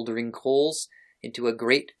smoldering coals into a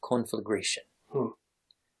great conflagration.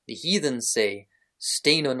 The heathens say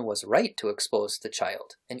Steinun was right to expose the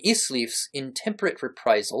child, and Isleif's intemperate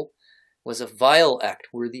reprisal was a vile act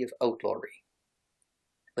worthy of outlawry.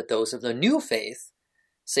 But those of the new faith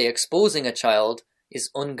say exposing a child is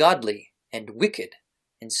ungodly and wicked,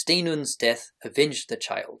 and Steinun's death avenged the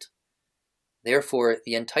child. Therefore,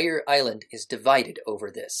 the entire island is divided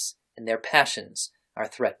over this, and their passions are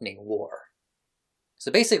threatening war.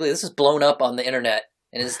 So basically, this is blown up on the internet,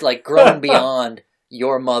 and is like grown beyond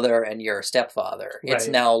your mother and your stepfather. It's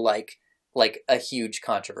Right. now like a huge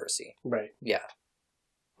controversy. Right. Yeah.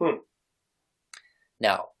 Hmm.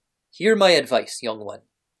 Now, hear my advice, young one.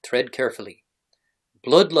 Tread carefully.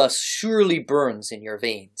 Bloodlust surely burns in your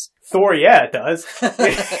veins. Thor, yeah, it does.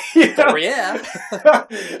 You know? Or yeah.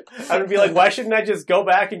 I would be like, why shouldn't I just go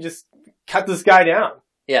back and just cut this guy down?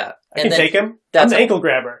 Yeah. I can take him. I'm that's the ankle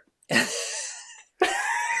grabber.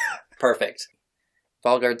 Perfect.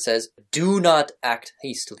 Valgard says, do not act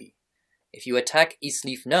hastily. If you attack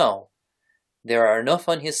Isleif now, there are enough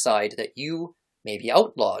on his side that you may be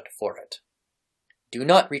outlawed for it. Do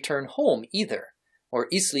not return home either, or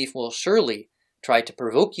Isleif will surely try to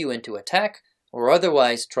provoke you into attack, or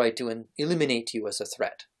otherwise try to eliminate you as a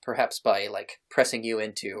threat, perhaps by, pressing you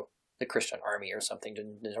into the Christian army or something,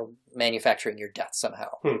 manufacturing your death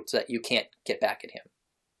somehow, so that you can't get back at him.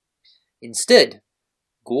 Instead,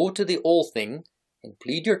 go to the Althing and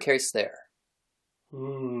plead your case there.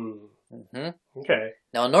 Okay.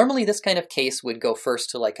 Now, normally this kind of case would go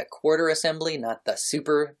first to a quarter assembly, not the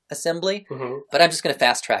super assembly, but I'm just going to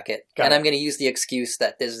fast track it, and I'm going to use the excuse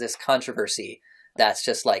that there's this controversy that's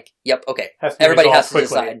just yep, okay, everybody has to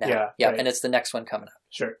decide now. Yeah, right. And it's the next one coming up.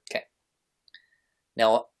 Sure. Okay.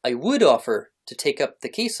 Now, I would offer to take up the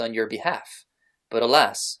case on your behalf, but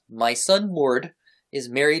alas, my son Mord is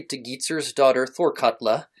married to Geitzer's daughter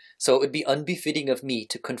Thorkatla, so it would be unbefitting of me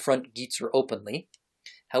to confront Geitzer openly.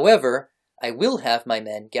 However, I will have my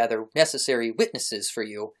men gather necessary witnesses for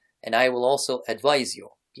you, and I will also advise you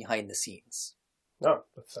behind the scenes. Oh,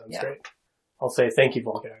 that sounds great. I'll say thank you,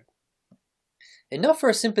 Valgard. Enough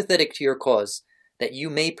are sympathetic to your cause that you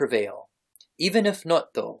may prevail. Even if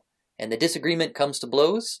not, though, and the disagreement comes to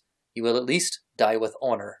blows, you will at least die with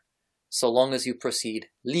honor, so long as you proceed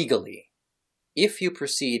legally. If you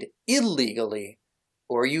proceed illegally,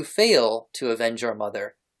 or you fail to avenge our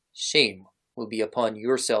mother, shame will be upon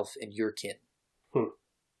yourself and your kin.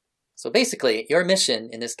 So basically, your mission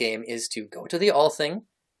in this game is to go to the Althing,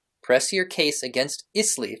 press your case against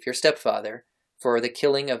Isleif, your stepfather, for the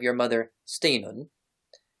killing of your mother Steinun,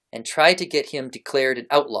 and try to get him declared an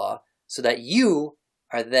outlaw so that you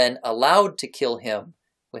are then allowed to kill him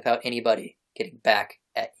without anybody getting back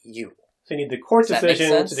at you. So you need the court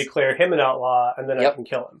decision to declare him an outlaw, and then I can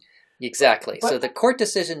kill him. Exactly. So the court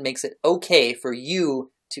decision makes it okay for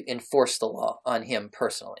you to enforce the law on him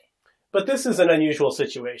personally. But this is an unusual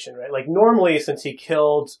situation, right? Normally, since he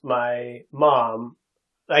killed my mom,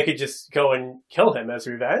 I could just go and kill him as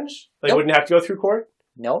revenge? Wouldn't have to go through court?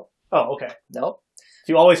 No. Oh, okay. No.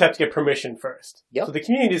 So you always have to get permission first. Yep. So the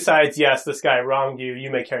community decides, yes, this guy wronged you, you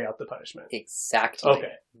may carry out the punishment. Exactly.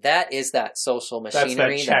 Okay. That is that social machinery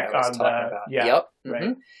That's that check that I was on talking about. Yeah, yep.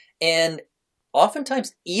 Right. And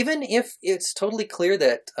oftentimes, even if it's totally clear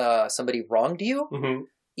that somebody wronged you,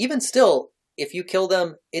 even still, if you kill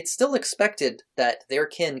them, it's still expected that their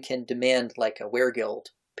kin can demand a weregild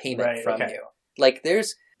payment from you.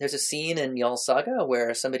 There's a scene in Jarl Saga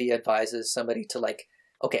where somebody advises somebody to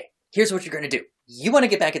okay, here's what you're going to do. You want to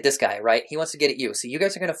get back at this guy, right? He wants to get at you. So you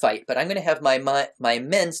guys are going to fight, but I'm going to have my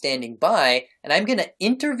men standing by, and I'm going to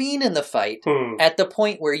intervene in the fight at the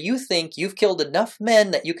point where you think you've killed enough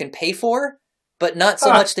men that you can pay for, but not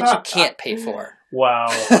so much that you can't pay for. Wow.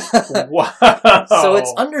 Wow. So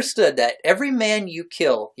it's understood that every man you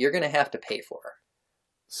kill, you're going to have to pay for.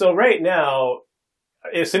 So right now,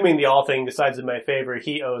 assuming the Althing decides in my favor,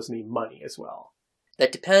 he owes me money as well.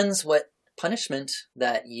 That depends what punishment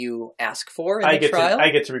that you ask for in the trial. I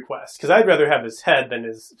get to request, because I'd rather have his head than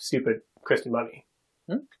his stupid Christian money.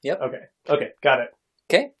 Yep. Okay, got it.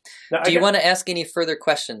 Okay. Now, do you want to ask any further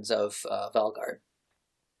questions of Valgard?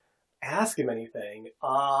 Ask him anything.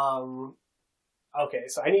 Okay,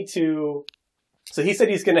 so I need to So he said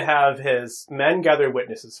he's going to have his men gather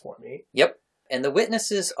witnesses for me. Yep. And the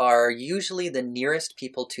witnesses are usually the nearest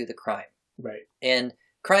people to the crime. Right. And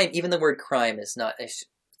crime, even the word crime is not... It's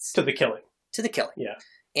to the killing. To the killing. Yeah.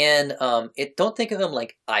 And don't think of them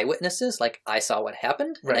like eyewitnesses, like I saw what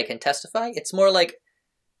happened and I Right. can testify. It's more like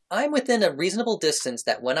I'm within a reasonable distance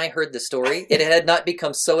that when I heard the story, it had not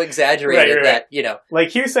become so exaggerated Right. that, you know... Like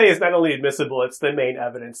hearsay is not only admissible, it's the main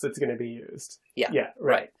evidence that's going to be used. Yeah. Yeah.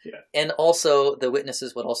 Right. Yeah. And also, the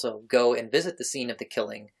witnesses would also go and visit the scene of the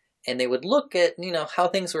killing, and they would look at, you know, how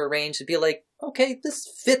things were arranged and be like, okay, this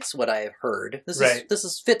fits what I have heard. This Right.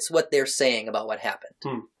 fits what they're saying about what happened.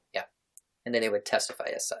 Hmm. Yeah. And then they would testify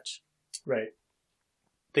as such. Right.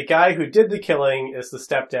 The guy who did the killing is the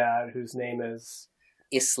stepdad, whose name is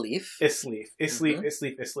Isleif. Isleif.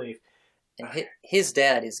 Isleif. And his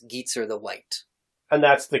dad is Geetzer the White. And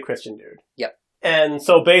that's the Christian dude. Yep. And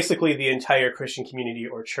so basically the entire Christian community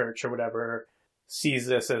or church or whatever sees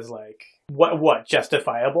this as like, what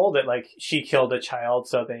justifiable? That like she killed a child,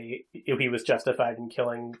 so he was justified in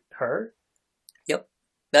killing her? Yep.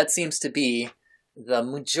 That seems to be the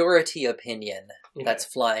majority opinion Okay. that's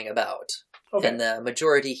flying about. Okay. And the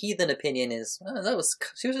majority heathen opinion is,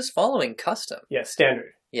 she was just following custom. Yeah,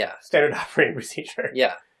 standard operating procedure.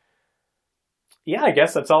 Yeah. Yeah, I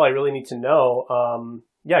guess that's all I really need to know.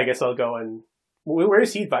 Yeah, I guess I'll go and... Where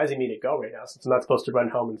is he advising me to go right now, since I'm not supposed to run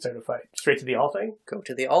home and certify? Straight to the all thing? Go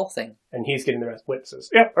to the all thing. And he's getting the rest witnesses.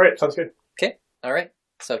 Yeah, all right, sounds good. Okay. All right.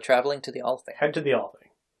 So traveling to the all thing. Head to the all thing.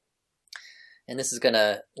 And this is going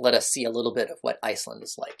to let us see a little bit of what Iceland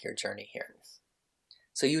is like, your journey here.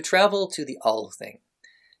 So you travel to the all thing,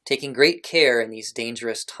 taking great care in these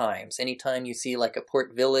dangerous times. Anytime you see like a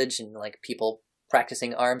port village and like people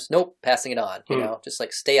practicing arms, nope, passing it on, you know, just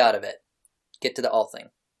like stay out of it. Get to the all thing.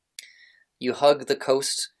 You hug the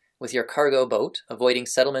coast with your cargo boat, avoiding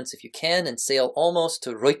settlements if you can, and sail almost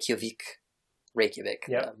to Reykjavik,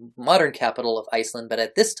 Yeah. the modern capital of Iceland, but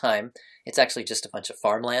at this time, it's actually just a bunch of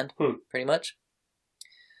farmland, pretty much.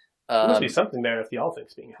 There must be something there if the all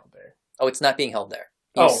thing's being held there. Oh, it's not being held there.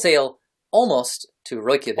 You sail almost to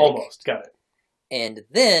Reykjavik. Almost, got it. And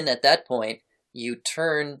then, at that point, you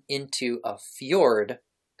turn into a fjord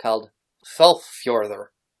called Fellfjordur,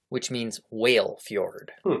 which means whale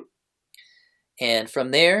fjord. And from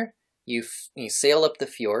there, you sail up the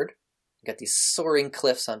fjord. You got these soaring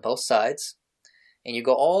cliffs on both sides. And you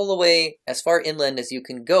go all the way as far inland as you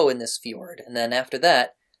can go in this fjord. And then after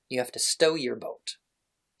that, you have to stow your boat.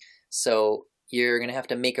 So you're going to have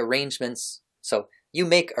to make arrangements. So you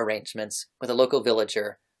make arrangements with a local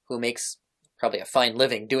villager who makes probably a fine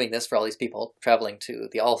living doing this for all these people traveling to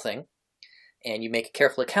the all thing. And you make a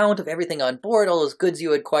careful account of everything on board, all those goods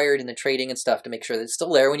you acquired in the trading and stuff to make sure that it's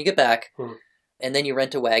still there when you get back. And then you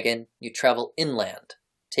rent a wagon, you travel inland,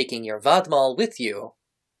 taking your vadmal with you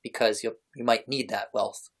because you might need that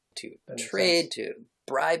wealth to trade, to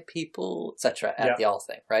bribe people, etc. at the all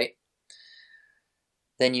thing, right?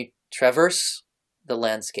 Then you traverse the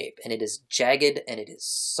landscape, and it is jagged and it is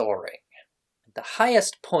soaring. The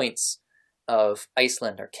highest points of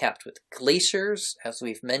Iceland are capped with glaciers, as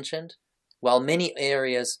we've mentioned, while many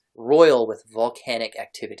areas roil with volcanic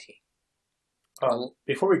activity.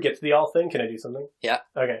 Before we get to the all thing, can I do something? Yeah.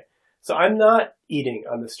 Okay. So I'm not eating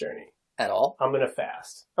on this journey. At all? I'm going to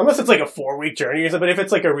fast. Unless it's like a 4-week journey or something. But if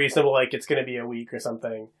it's like a reasonable, like it's going to be a week or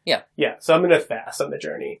something. Yeah. Yeah. So I'm going to fast on the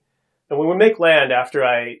journey. And when we make land after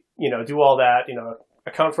I, do all that,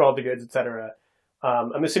 account for all the goods, etc.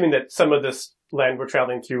 I'm assuming that some of this land we're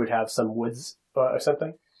traveling through would have some woods or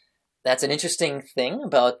something. That's an interesting thing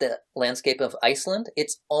about the landscape of Iceland.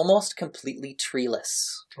 It's almost completely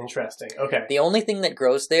treeless. Interesting. Okay. The only thing that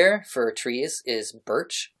grows there for trees is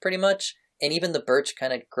birch, pretty much. And even the birch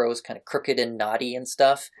kind of grows kind of crooked and knotty and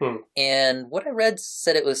stuff. And what I read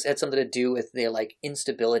said it had something to do with the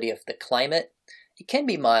instability of the climate. It can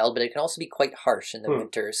be mild, but it can also be quite harsh in the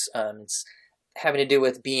winters. It's having to do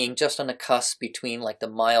with being just on the cusp between the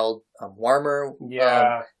mild, warmer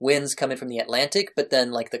winds coming from the Atlantic, but then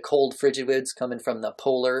the cold, frigid winds coming from the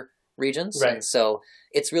polar regions. Right. And so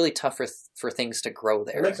it's really tough for things to grow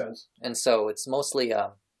there. That makes sense. And so it's mostly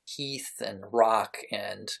heath and rock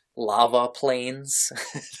and lava plains.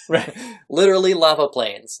 Right. Literally lava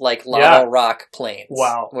plains, like lava rock plains.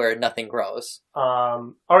 Wow. Where nothing grows.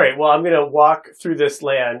 All right. Well, I'm going to walk through this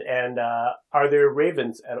land, and are there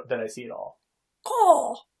ravens that I see at all?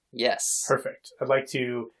 Oh, yes. Perfect. I'd like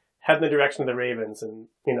to head in the direction of the ravens and,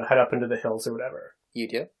 head up into the hills or whatever. You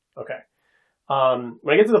do? Okay.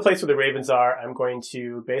 When I get to the place where the ravens are, I'm going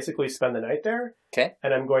to basically spend the night there. Okay.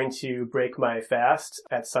 And I'm going to break my fast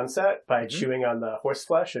at sunset by chewing on the horse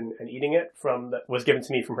flesh and eating it that was given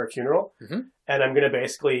to me from her funeral. Mm-hmm. And I'm going to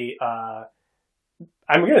basically,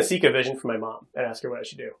 I'm going to seek a vision from my mom and ask her what I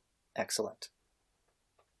should do. Excellent.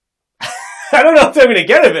 I don't know if I'm going to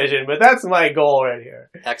get a vision, but that's my goal right here.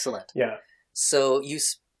 Excellent. Yeah. So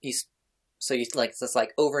that's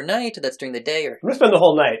like overnight. That's during the day, or I'm going to spend the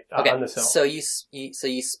whole night okay. on this hill. So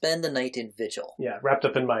you spend the night in vigil. Yeah, wrapped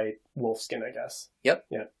up in my wolf skin, I guess. Yep.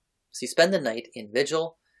 Yeah. So you spend the night in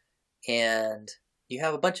vigil, and you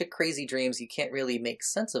have a bunch of crazy dreams. You can't really make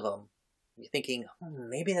sense of them. You're thinking,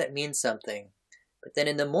 maybe that means something. But then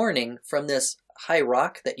in the morning, from this high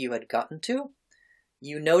rock that you had gotten to,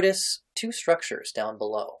 you notice two structures down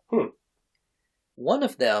below. One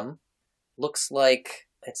of them looks like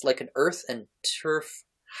it's like an earth and turf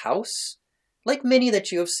house, like many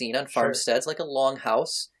that you have seen on farmsteads, like a long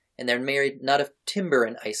house. And they're made not of timber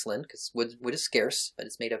in Iceland, because wood is scarce, but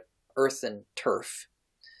it's made of earth and turf.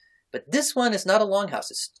 But this one is not a long house.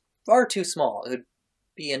 It's far too small. It would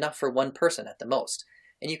be enough for one person at the most.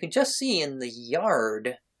 And you can just see in the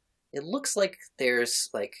yard, it looks like there's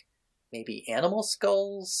like maybe animal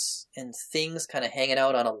skulls and things kind of hanging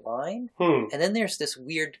out on a line. And then there's this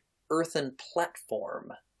weird earthen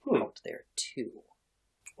platform out there too.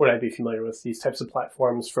 Would I be familiar with these types of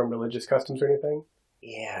platforms from religious customs or anything?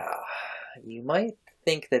 Yeah. You might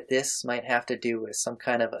think that this might have to do with some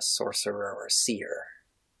kind of a sorcerer or seer.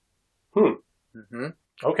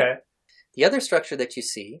 Okay. The other structure that you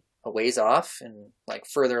see, a ways off and like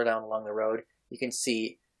further down along the road, you can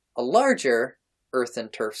see a larger earth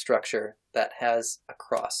and turf structure that has a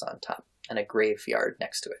cross on top and a graveyard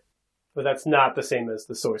next to it. But that's not the same as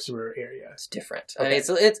the sorcerer area. It's different. Okay. I mean,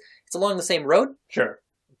 it's along the same road. Sure.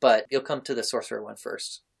 But you'll come to the sorcerer one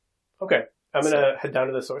first. Okay. I'm going to head down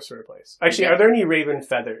to the sorcerer place. Actually, are there any raven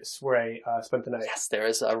feathers where I spent the night? Yes, there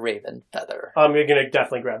is a raven feather. I'm going to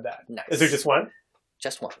definitely grab that. Nice. Is there just one?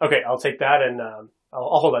 Just one. Okay, I'll take that and I'll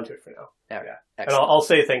hold on to it for now. There we Yeah. go. And Excellent. I'll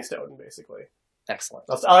say thanks to Odin, basically. Excellent.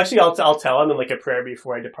 I'll tell him in like a prayer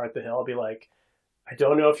before I depart the hill. I'll be like, I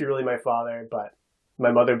don't know if you're really my father, but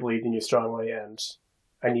my mother believed in you strongly and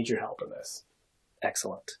I need your help in this.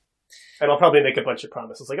 Excellent. And I'll probably make a bunch of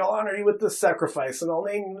promises, like, I'll honor you with this sacrifice, and I'll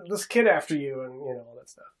name this kid after you, and, all that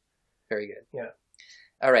stuff. Very good. Yeah.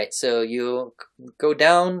 All right, so you go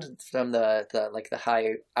down from the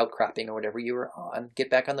high outcropping or whatever you were on, get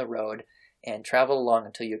back on the road, and travel along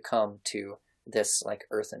until you come to this, like,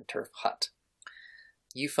 earth and turf hut.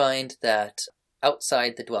 You find that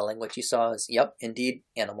outside the dwelling, what you saw is, indeed,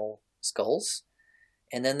 animal skulls.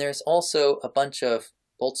 And then there's also a bunch of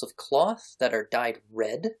bolts of cloth that are dyed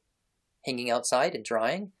red, hanging outside and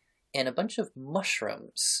drying, and a bunch of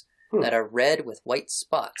mushrooms that are red with white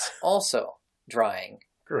spots, also drying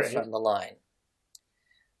from the line.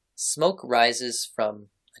 Smoke rises from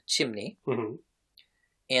a chimney,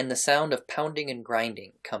 and the sound of pounding and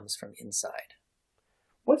grinding comes from inside.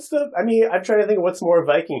 I'm trying to think of what's more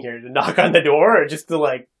Viking here, to knock on the door or just to,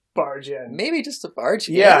 like, barge in? Maybe just to barge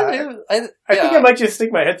in. Yeah. I think I might just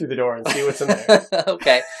stick my head through the door and see what's in there.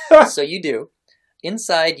 Okay, so you do.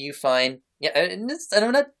 Inside, you find, and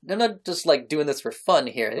I'm not just like doing this for fun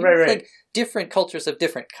here. Right. Like different cultures have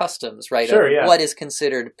different customs, right? Sure, of what is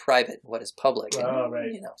considered private, what is public. Oh,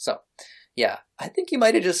 right. So, yeah, I think you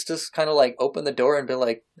might have just kind of like opened the door and been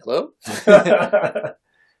like, "Hello,"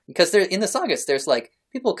 because there in the sagas, there's like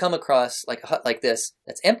people come across like a hut like this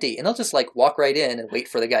that's empty, and they'll just like walk right in and wait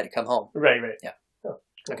for the guy to come home. Right. Yeah. Oh,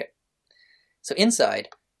 cool. Okay. So inside,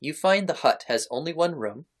 you find the hut has only one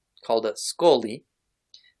room called a skoli,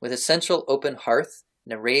 with a central open hearth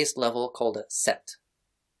and a raised level called a set.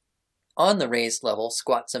 On the raised level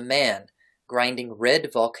squats a man, grinding red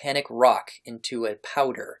volcanic rock into a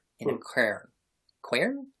powder in a cairn.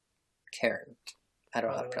 Cairn? Cairn. I don't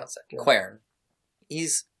know how to pronounce that. Yeah. Cairn.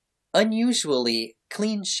 He's unusually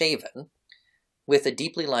clean-shaven, with a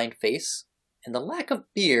deeply lined face, and the lack of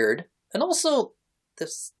beard, and also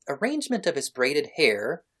this arrangement of his braided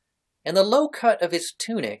hair, and the low cut of his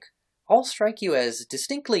tunic, all strike you as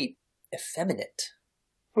distinctly effeminate.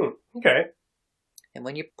 Okay. And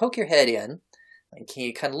when you poke your head in, like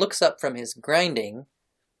he kind of looks up from his grinding,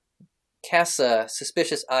 casts a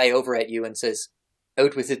suspicious eye over at you and says,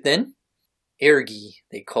 "Out with it then? Ergi,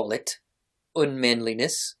 they call it.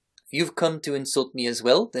 Unmanliness. If you've come to insult me as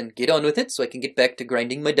well, then get on with it so I can get back to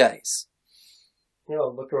grinding my dies."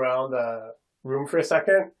 Look around the room for a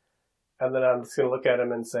second, and then I'm just going to look at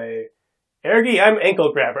him and say, "Ergi, I'm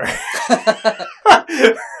ankle grabber."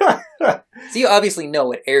 So you obviously know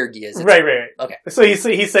what ergi is. Right. Okay. So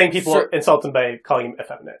he's saying people insult him by calling him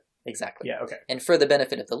effeminate. Exactly. Yeah, okay. And for the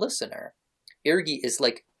benefit of the listener, ergi is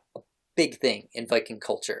like a big thing in Viking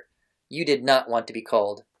culture. You did not want to be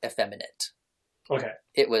called effeminate. Okay.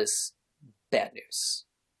 It was bad news.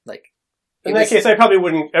 Like, in that case, I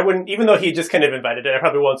wouldn't, even though he just kind of invited it, I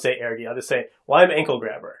probably won't say ergi. I'll just say, well, I'm ankle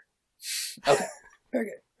grabber. Okay.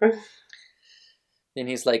 Very good. And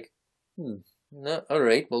he's like, no, all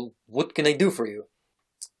right, well, what can I do for you?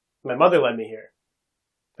 My mother led me here.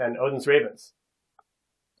 And Odin's ravens.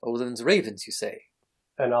 Odin's ravens, you say?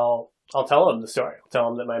 And I'll tell him the story. I'll tell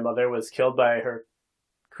him that my mother was killed by her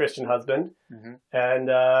Christian husband. Mm-hmm. And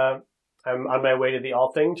I'm on my way to the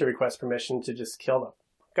Althing to request permission to just kill the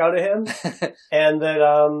fuck out of him. And that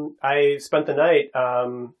I spent the night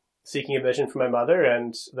seeking a vision from my mother,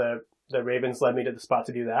 and the ravens led me to the spot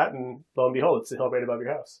to do that, and lo and behold, it's the hill right above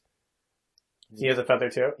your house. He has a feather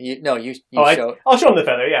too? I'll show him the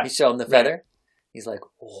feather, yeah. You show him the feather? Right. He's like,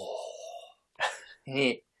 oh.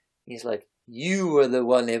 He's like, you are the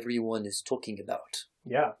one everyone is talking about.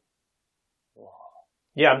 Yeah. Oh.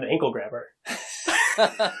 Yeah, I'm the ankle grabber.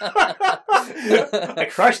 I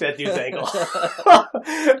crushed that dude's ankle.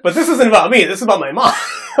 But this isn't about me, this is about my mom.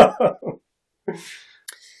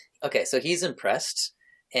 Okay, so he's impressed,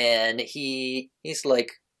 and he's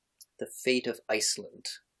like, the fate of Iceland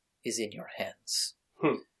is in your hands.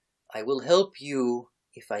 I will help you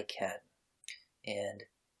if I can. And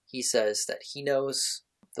he says that he knows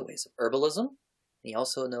the ways of herbalism, and he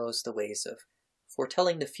also knows the ways of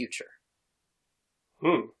foretelling the future.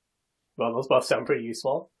 Well, those both sound pretty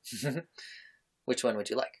useful. Which one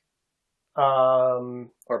would you like?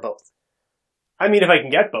 Or both? I mean, if I can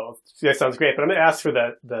get both, that sounds great. But I'm going to ask for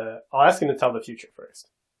I'll ask him to tell the future first.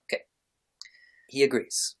 Okay. He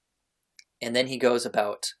agrees. And then he goes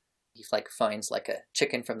about, he finds a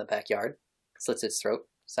chicken from the backyard, slits its throat,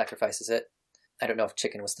 sacrifices it. I don't know if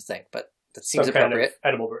chicken was the thing, but that seems appropriate. Kind of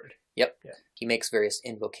edible bird. Yep. Yeah. He makes various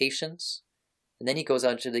invocations. And then he goes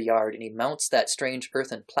out into the yard and he mounts that strange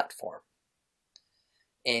earthen platform.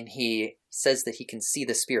 And he says that he can see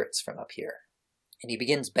the spirits from up here. And he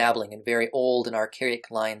begins babbling in very old and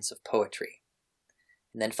archaic lines of poetry.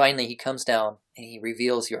 And then finally he comes down and he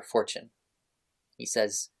reveals your fortune. He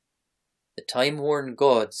says, the time-worn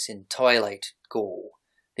gods in twilight go,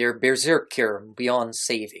 their berserker beyond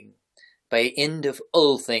saving. By end of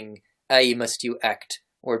Althing, aye must you act,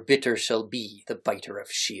 or bitter shall be the biter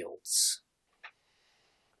of shields.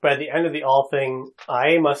 By the end of the Althing,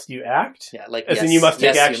 aye must you act? Yeah, like, as in you must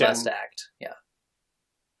take action. Yes, you must act, yeah.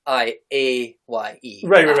 I-A-Y-E.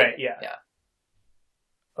 Right, yeah.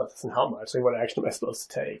 Oh, that doesn't help much. Like, what action am I supposed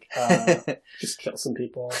to take? Just kill some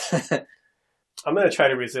people. I'm going to try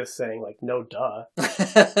to resist saying, no duh. It's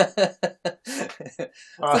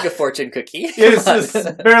like a fortune cookie. It's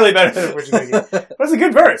barely better than a fortune cookie. But it's a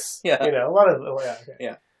good verse. Yeah. A lot of... Yeah, okay.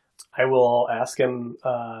 Yeah. I will ask him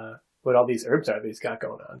what all these herbs are that he's got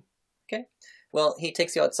going on. Okay. Well, he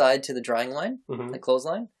takes you outside to the drying line, the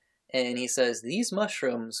clothesline, and he says, these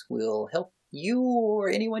mushrooms will help you or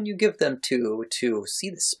anyone you give them to see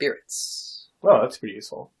the spirits. Oh, that's pretty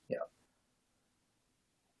useful. Yeah.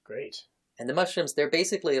 Great. And the mushrooms, they're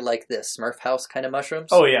basically like the Smurf House kind of mushrooms.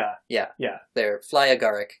 Oh, yeah. Yeah. They're fly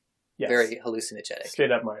agaric, yes. Very hallucinogenic.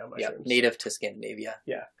 Straight up Mario mushrooms. Yeah, native to Scandinavia.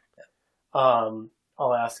 Yeah. I'll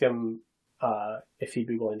ask him if he'd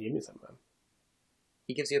be willing to give me some of them.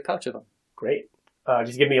 He gives you a pouch of them. Great.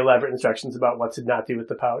 Just give me elaborate instructions about what to not do with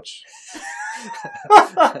the pouch.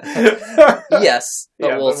 Yes,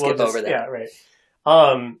 but we'll skip over that. Yeah, right.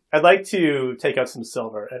 I'd like to take out some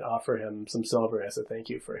silver and offer him some silver as a thank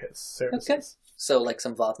you for his services. Okay. So,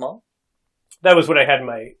 some Vothmal? That was what I had in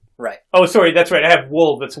my... Right. Oh, sorry, that's right. I have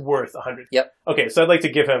wool that's worth 100. Yep. Okay, so I'd like to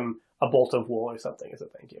give him a bolt of wool or something as a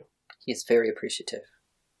thank you. He's very appreciative.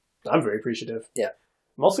 I'm very appreciative. Yeah.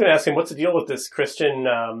 I'm also going to ask him, what's the deal with this Christian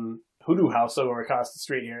hoodoo house over across the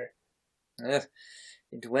street here?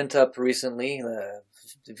 It went up recently. The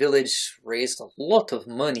village raised a lot of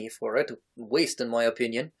money for it. Waste, in my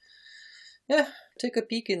opinion. Yeah, take a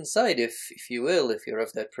peek inside, if you will, if you're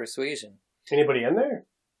of that persuasion. Anybody in there?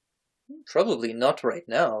 Probably not right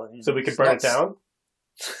now. So we could burn it down?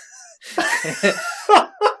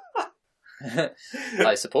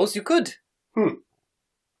 I suppose you could.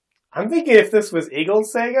 I'm thinking if this was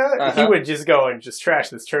Eagle's Sega, he would just go and just trash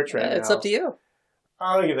this church right now. It's up to you.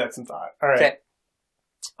 I'll give that some thought. All right.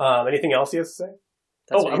 Okay. Anything else he has to say?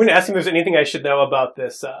 I'm going to ask him if there's anything I should know about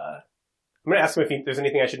this. I'm going to ask him if there's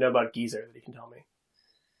anything I should know about Geezer that he can tell me.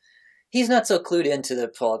 He's not so clued into the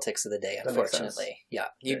politics of the day, unfortunately. Yeah,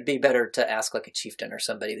 you'd be better to ask a chieftain or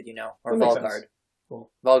somebody that you know, or Valgard. Cool.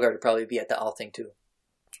 Valgard would probably be at the Althing too.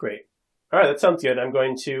 Great. All right, that sounds good. I'm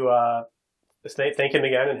going to thank him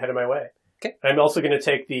again and head on my way. Okay. I'm also going to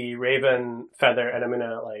take the raven feather and I'm going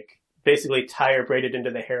to basically tie or braid it into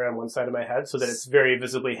the hair on one side of my head so that it's very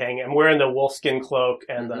visibly hanging. I'm wearing the wolf skin cloak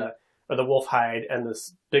and the wolf hide and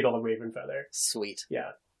this big old raven feather. Sweet.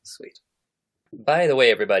 Yeah. Sweet. By the way,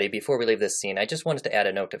 everybody, before we leave this scene, I just wanted to add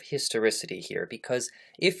a note of historicity here, because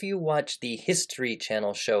if you watch the History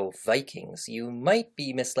Channel show Vikings, you might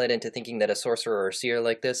be misled into thinking that a sorcerer or seer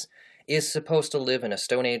like this is supposed to live in a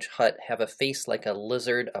Stone Age hut, have a face like a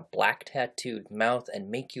lizard, a black tattooed mouth, and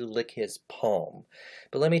make you lick his palm.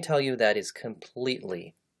 But let me tell you, that is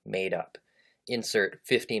completely made up. Insert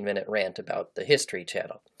 15-minute rant about the History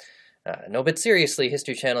Channel. No, but seriously,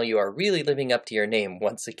 History Channel, you are really living up to your name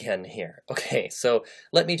once again here. Okay, so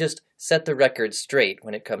let me just set the record straight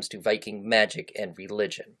when it comes to Viking magic and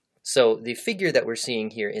religion. So the figure that we're seeing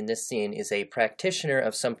here in this scene is a practitioner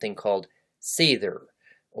of something called Seidr,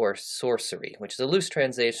 or sorcery, which is a loose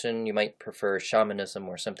translation. You might prefer shamanism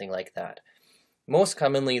or something like that. Most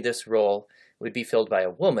commonly, this role would be filled by a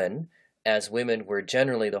woman, as women were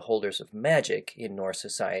generally the holders of magic in Norse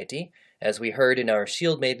society. As we heard in our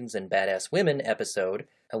Shield Maidens and Badass Women episode,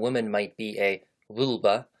 a woman might be a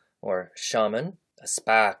vulva, or shaman, a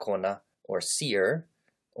spákona, or seer,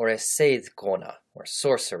 or a seidkona, or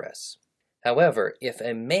sorceress. However, if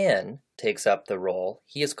a man takes up the role,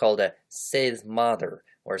 he is called a seidmaður,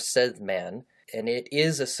 or seidman, and it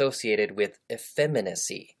is associated with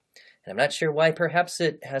effeminacy. And I'm not sure why. Perhaps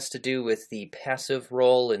it has to do with the passive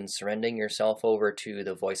role in surrendering yourself over to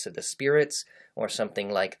the voice of the spirits or something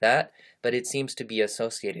like that, but it seems to be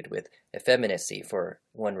associated with effeminacy for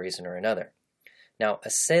one reason or another. Now, a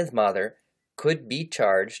seidmaður could be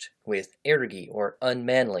charged with ergi, or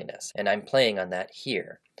unmanliness, and I'm playing on that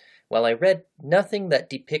here. While I read nothing that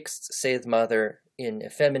depicts seidmaður in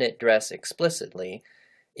effeminate dress explicitly,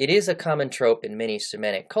 it is a common trope in many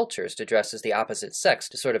Semitic cultures to dress as the opposite sex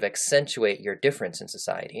to sort of accentuate your difference in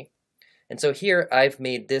society. And so here I've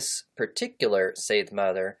made this particular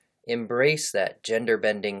seidmaður embrace that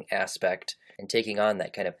gender-bending aspect and taking on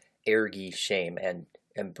that kind of ergi shame and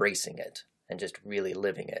embracing it and just really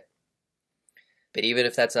living it. But even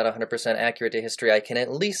if that's not 100% accurate to history, I can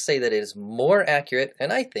at least say that it is more accurate,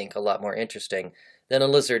 and I think a lot more interesting, than a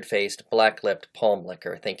lizard-faced, black-lipped palm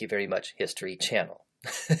licker. Thank you very much, History Channel.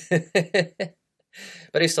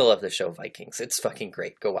 But I still love the show Vikings. It's fucking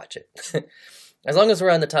great. Go watch it. As long as we're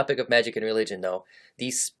on the topic of magic and religion, though, the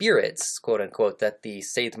spirits, quote-unquote, that the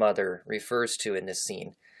seidmaður refers to in this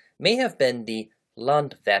scene may have been the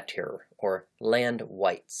Landvættir, or land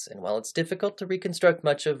wights. And while it's difficult to reconstruct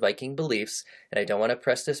much of Viking beliefs, and I don't want to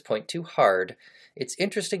press this point too hard, it's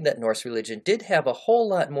interesting that Norse religion did have a whole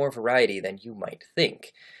lot more variety than you might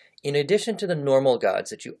think. In addition to the normal gods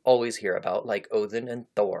that you always hear about, like Odin and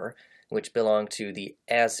Thor, which belong to the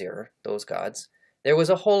Asir, those gods, there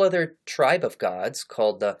was a whole other tribe of gods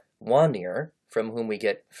called the Vanir, from whom we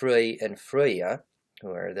get Frey and Freyja,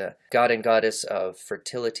 who are the god and goddess of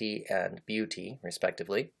fertility and beauty,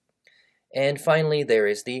 respectively. And finally, there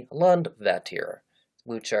is the Landvættir,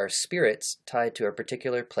 which are spirits tied to a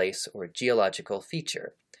particular place or geological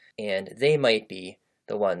feature, and they might be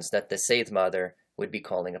the ones that the seidmaður would be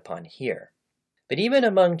calling upon here. But even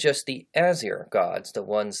among just the Asir gods, the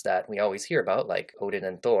ones that we always hear about, like Odin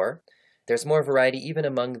and Thor, there's more variety even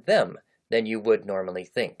among them than you would normally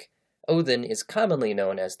think. Odin is commonly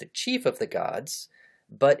known as the chief of the gods,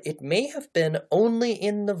 but it may have been only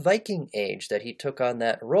in the Viking Age that he took on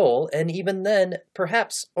that role, and even then,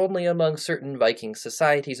 perhaps only among certain Viking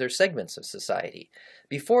societies or segments of society.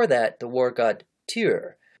 Before that, the war god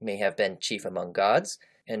Tyr may have been chief among gods,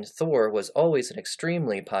 and Thor was always an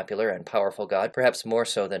extremely popular and powerful god, perhaps more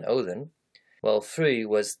so than Odin. Well, Frey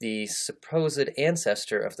was the supposed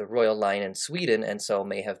ancestor of the royal line in Sweden, and so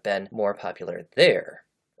may have been more popular there.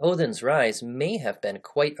 Odin's rise may have been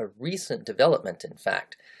quite a recent development, in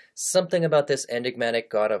fact. Something about this enigmatic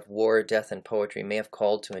god of war, death, and poetry may have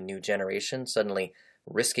called to a new generation, suddenly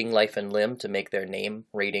risking life and limb to make their name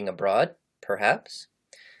rating abroad, perhaps.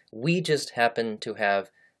 We just happen to have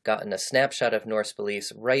gotten a snapshot of Norse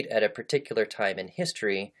beliefs right at a particular time in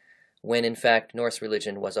history, when in fact Norse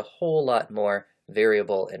religion was a whole lot more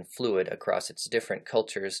variable and fluid across its different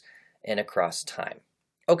cultures and across time.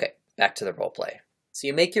 Okay, back to the roleplay. So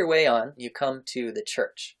you make your way on, you come to the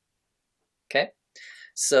church. Okay?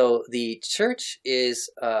 So the church is,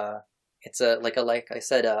 it's like I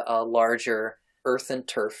said, a larger earth and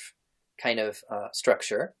turf kind of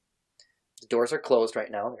structure. The doors are closed right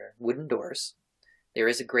now. They're wooden doors. There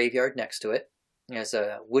is a graveyard next to it. There's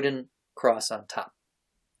a wooden cross on top.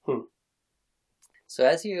 So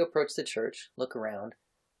as you approach the church, look around,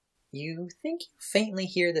 you think you faintly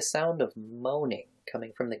hear the sound of moaning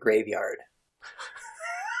coming from the graveyard.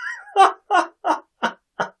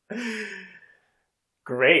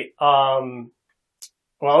 Great. Well,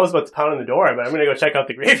 I was about to pound on the door, but I'm going to go check out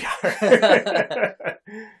the graveyard.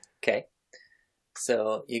 Okay.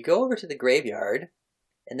 So you go over to the graveyard,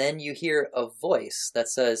 and then you hear a voice that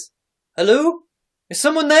says, "Hello? Is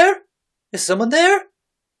someone there? Is someone there?"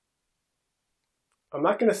 I'm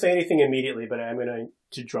not going to say anything immediately, but I'm going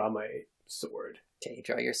to draw my sword. Okay, you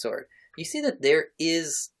draw your sword. You see that there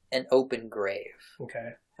is an open grave.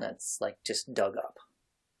 Okay. That's like just dug up.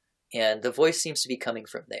 And the voice seems to be coming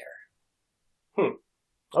from there.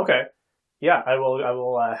 Okay. Yeah, I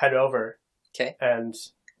will head over. Okay. And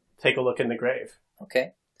take a look in the grave.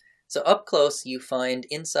 Okay. So up close, you find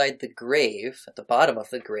inside the grave, at the bottom of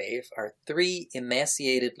the grave, are 3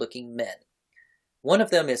 emaciated-looking men. One of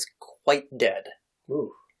them is quite dead.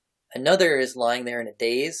 Ooh. Another is lying there in a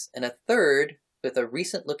daze, and a third, with a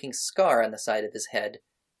recent-looking scar on the side of his head,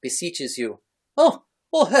 beseeches you. Hello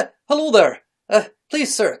there.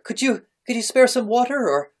 Please, sir, could you spare some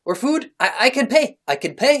water or food? I can pay. I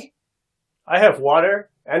can pay. I have water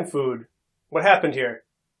and food. What happened here?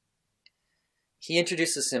 He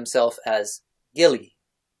introduces himself as Gilly.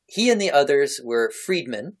 He and the others were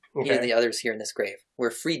freedmen. Okay. He and the others here in this grave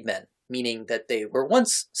were freedmen, meaning that they were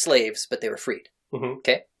once slaves, but they were freed. Mm-hmm.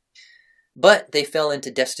 Okay? But they fell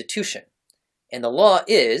into destitution. And the law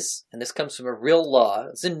is, and this comes from a real law,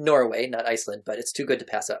 it's in Norway, not Iceland, but it's too good to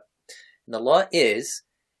pass up. And the law is,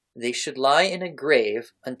 they should lie in a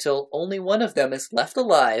grave until only one of them is left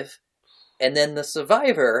alive, and then the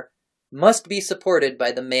survivor must be supported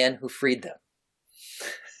by the man who freed them.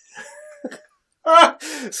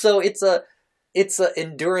 So it's a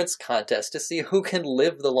endurance contest to see who can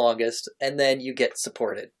live the longest, and then you get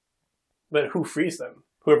supported. But who frees them?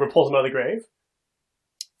 Whoever pulls them out of the grave?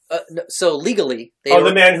 No, so legally,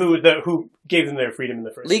 the man who gave them their freedom in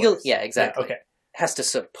the first place. Yeah, exactly. Yeah, okay. Has to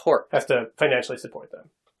financially support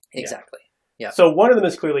them. Exactly. Yeah. So one of them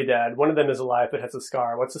is clearly dead. One of them is alive but has a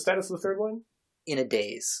scar. What's the status of the third one? In a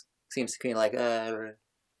daze. Seems to be like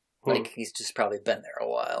he's just probably been there a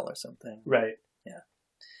while or something. Right. Yeah.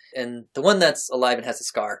 And the one that's alive and has a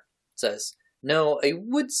scar says, "No, I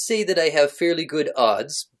would say that I have fairly good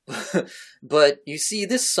odds, but you see,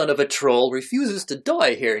 this son of a troll refuses to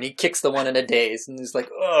die here," and he kicks the one in a daze, and he's like,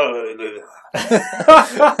 "Oh."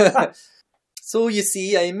 So you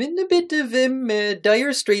see, I'm in a bit of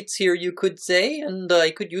dire straits here, you could say, and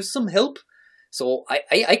I could use some help. So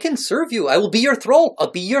I can serve you. I will be your thrall.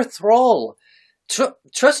 I'll be your thrall.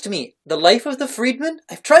 Trust me, the life of the freedman,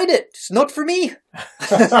 I've tried it. It's not for me.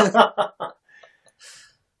 If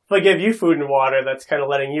I give you food and water, that's kind of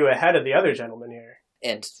letting you ahead of the other gentleman here.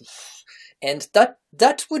 And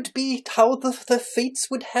that would be how the fates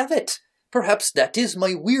would have it. Perhaps that is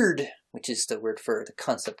my weird, which is the word for the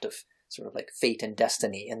concept of sort of like fate and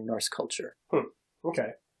destiny in Norse culture. Okay.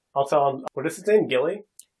 I'll tell him, what is his name, Gilly?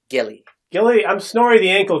 Gilly. Gilly, I'm Snorri the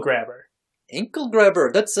Ankle Grabber. Ankle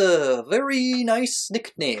Grabber, that's a very nice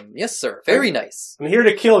nickname. Yes, sir. Very nice. I'm here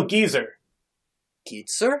to kill Geezer.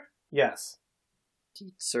 Geezer? Yes.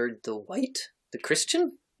 Geezer the White? The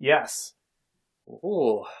Christian? Yes.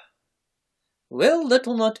 Oh. Well, that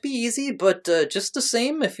will not be easy, but just the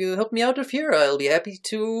same, if you help me out of here, I'll be happy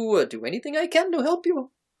to do anything I can to help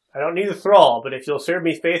you. I don't need a thrall, but if you'll serve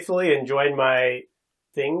me faithfully and join my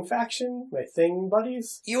Thing faction? My Thing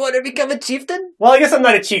buddies? You want to become a chieftain? Well, I guess I'm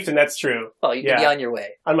not a chieftain, that's true. Oh, you can be on your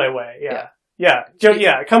way. On my way, yeah.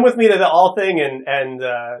 Yeah, come with me to the All Thing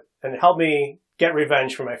and help me get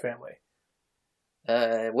revenge for my family.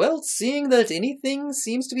 Well, seeing that anything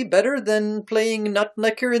seems to be better than playing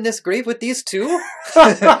Nutnecker in this grave with these two,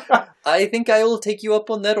 I think I will take you up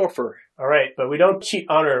on that offer. All right, but we don't cheat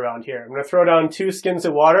honor around here. I'm going to throw down 2 skins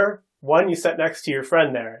of water. One you set next to your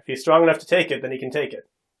friend there. If he's strong enough to take it, then he can take it.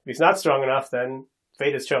 If he's not strong enough, then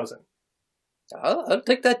fate is chosen. I'll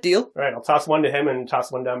take that deal. All right, I'll toss one to him and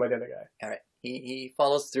toss one down by the other guy. All right. He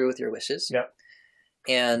follows through with your wishes. Yep.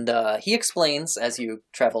 And he explains as you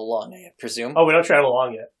travel along, I presume. Oh, we don't travel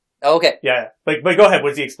along yet. Oh, okay. Yeah. But go ahead. What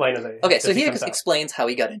does he explain? So he explains how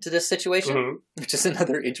he got into this situation, which is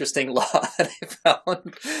another interesting law that I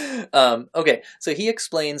found. Okay. So he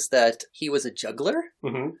explains that he was a juggler,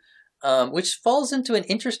 which falls into an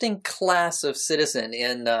interesting class of citizen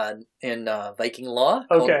in Viking law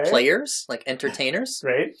called players, like entertainers.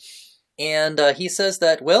 Right. And he says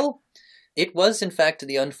that, well, it was in fact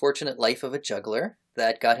the unfortunate life of a juggler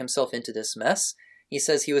that got himself into this mess. He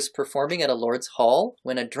says he was performing at a lord's hall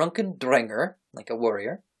when a drunken drenger, like a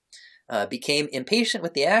warrior, became impatient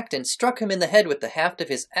with the act and struck him in the head with the haft of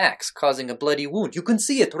his axe, causing a bloody wound. You can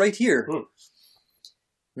see it right here.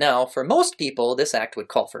 Now, for most people, this act would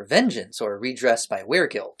call for vengeance or redress by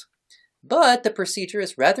weregild. But the procedure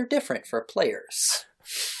is rather different for players.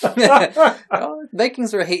 Oh,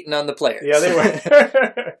 Vikings were hating on the players. Yeah, they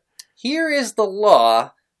were. Here is the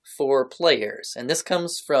law for players, and this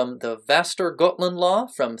comes from the Västergötland law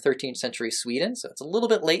from 13th century Sweden, so it's a little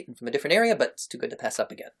bit late and from a different area, but it's too good to pass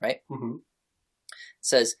up again, right? Mm-hmm. It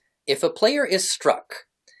says, if a player is struck,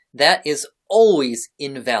 that is always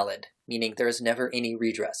invalid, meaning there is never any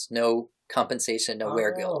redress, no compensation, no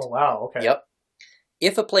weregild. Oh, wow, okay. Yep.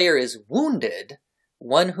 If a player is wounded,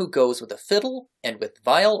 one who goes with a fiddle and with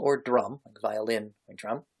viol or drum, like violin or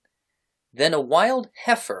drum, then a wild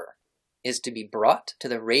heifer is to be brought to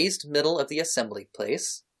the raised middle of the assembly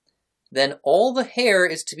place. Then all the hair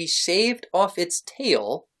is to be shaved off its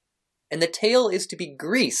tail, and the tail is to be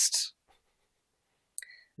greased.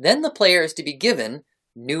 Then the player is to be given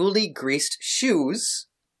newly greased shoes,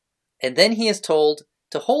 and then he is told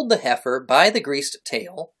to hold the heifer by the greased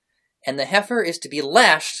tail, and the heifer is to be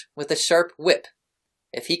lashed with a sharp whip.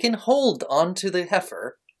 If he can hold onto the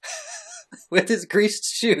heifer with his greased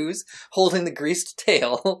shoes, holding the greased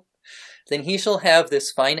tail, then he shall have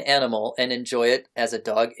this fine animal and enjoy it as a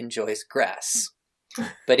dog enjoys grass.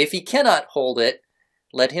 But if he cannot hold it,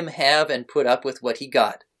 let him have and put up with what he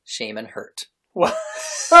got, shame and hurt.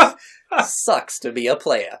 Sucks to be a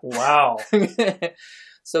player. Wow.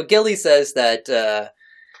 So Gilly says that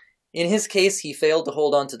in his case, he failed to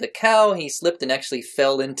hold on to the cow. He slipped and actually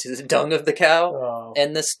fell into the dung of the cow. Oh.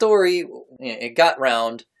 And the story, it got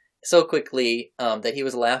round so quickly that he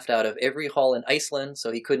was laughed out of every hall in Iceland,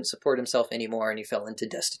 so he couldn't support himself anymore, and he fell into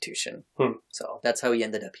destitution. So that's how he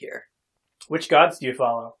ended up here. Which gods do you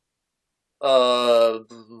follow?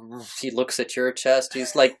 He looks at your chest.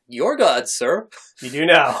 He's like, your god, sir. You do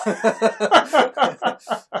now.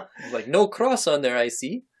 Like, no cross on there, I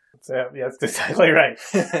see. Yeah, that's exactly right.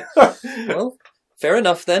 Well, fair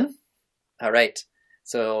enough then. All right.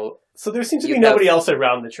 So there seems to be nobody else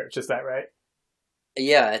around the church, is that right?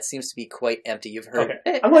 Yeah, it seems to be quite empty. You've heard.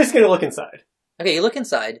 Okay. I'm at least going to look inside. Okay, you look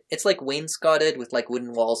inside. It's like wainscoted with like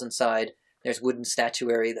wooden walls inside. There's wooden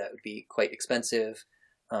statuary that would be quite expensive.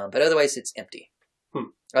 But otherwise it's empty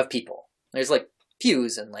of people. There's like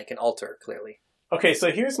pews and like an altar, clearly. Okay, so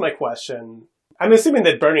here's my question. I'm assuming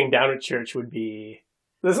that burning down a church would be...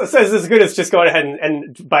 This says as good as just going ahead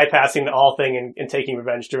and bypassing the all thing and taking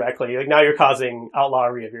revenge directly. Like now you're causing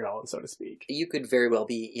outlawry of your own, so to speak. You could very well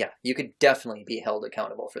be, yeah, you could definitely be held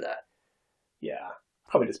accountable for that. Yeah,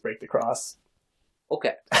 probably just break the cross.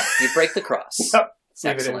 Okay, you break the cross. Yep,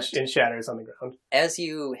 leave it in shatters on the ground. As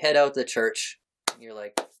you head out the church, you're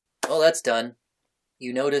like, well, that's done.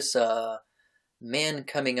 You notice a man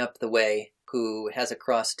coming up the way who has a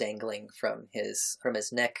cross dangling from his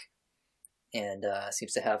neck. And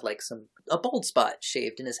seems to have like a bald spot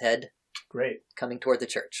shaved in his head. Great. Coming toward the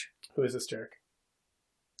church. Who is this jerk?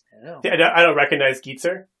 I don't know. I don't recognize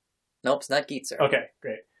Geetzer? Nope, it's not Geetzer. Okay,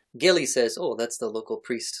 great. Gilly says, oh, that's the local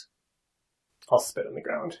priest. I'll spit on the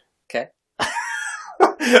ground. Okay.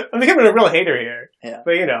 I'm becoming a real hater here. Yeah.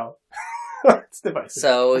 But it's divisive.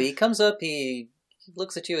 So he comes up, he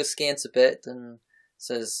looks at you askance a bit and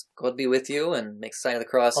says, God be with you, and makes a sign of the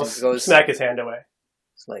cross and goes... smack his hand away.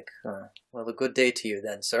 It's like, well, a good day to you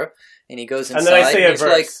then, sir. And he goes inside, and then I say a verse.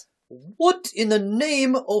 Like, what in the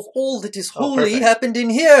name of all that is holy happened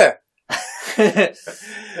in here?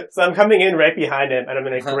 So I'm coming in right behind him, and I'm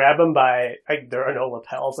going to grab him by... there are no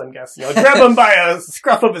lapels, I'm guessing. I'll grab him by a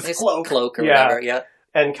scruff of his cloak or whatever, yeah.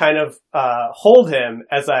 And kind of hold him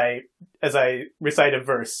as I recite a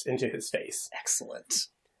verse into his face. Excellent.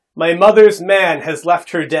 My mother's man has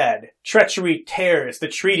left her dead. Treachery tears the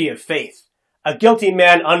treaty of faith. A guilty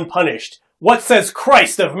man unpunished. What says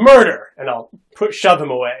Christ of murder? And I'll shove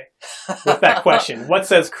him away with that question. What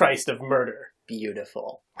says Christ of murder?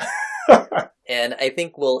 Beautiful. And I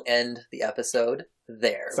think we'll end the episode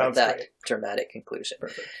there. Sounds with that great. dramatic conclusion.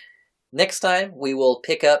 Perfect. Next time, we will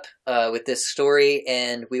pick up with this story,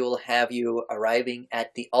 and we will have you arriving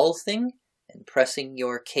at the Althing and pressing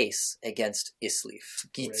your case against Islif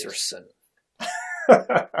Geetzersson.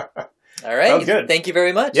 All right. Sounds good. Thank you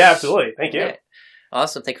very much. Yeah, absolutely. Thank you. Right.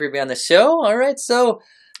 Awesome. Thank you for being on the show. All right. So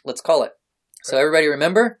let's call it. So everybody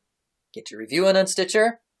remember, get your review on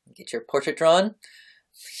Unstitcher, get your portrait drawn.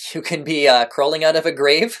 You can be crawling out of a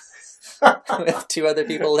grave with two other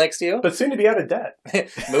people next to you. But soon to be out of debt.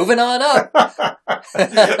 Moving on up.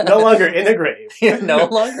 No longer in a grave. No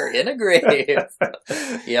longer in a grave.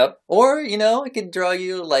 Yep. Or, I could draw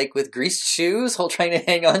you like with greased shoes while trying to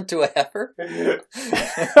hang on to a heifer.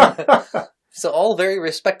 So all very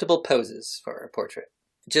respectable poses for a portrait.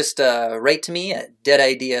 Just write to me at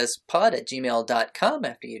deadideaspod@gmail.com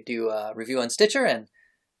after you do a review on Stitcher, and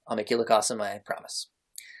I'll make you look awesome, I promise.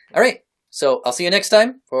 All right. So I'll see you next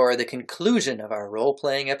time for the conclusion of our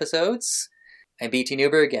role-playing episodes. I'm BT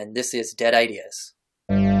Newberg, and this is Dead Ideas.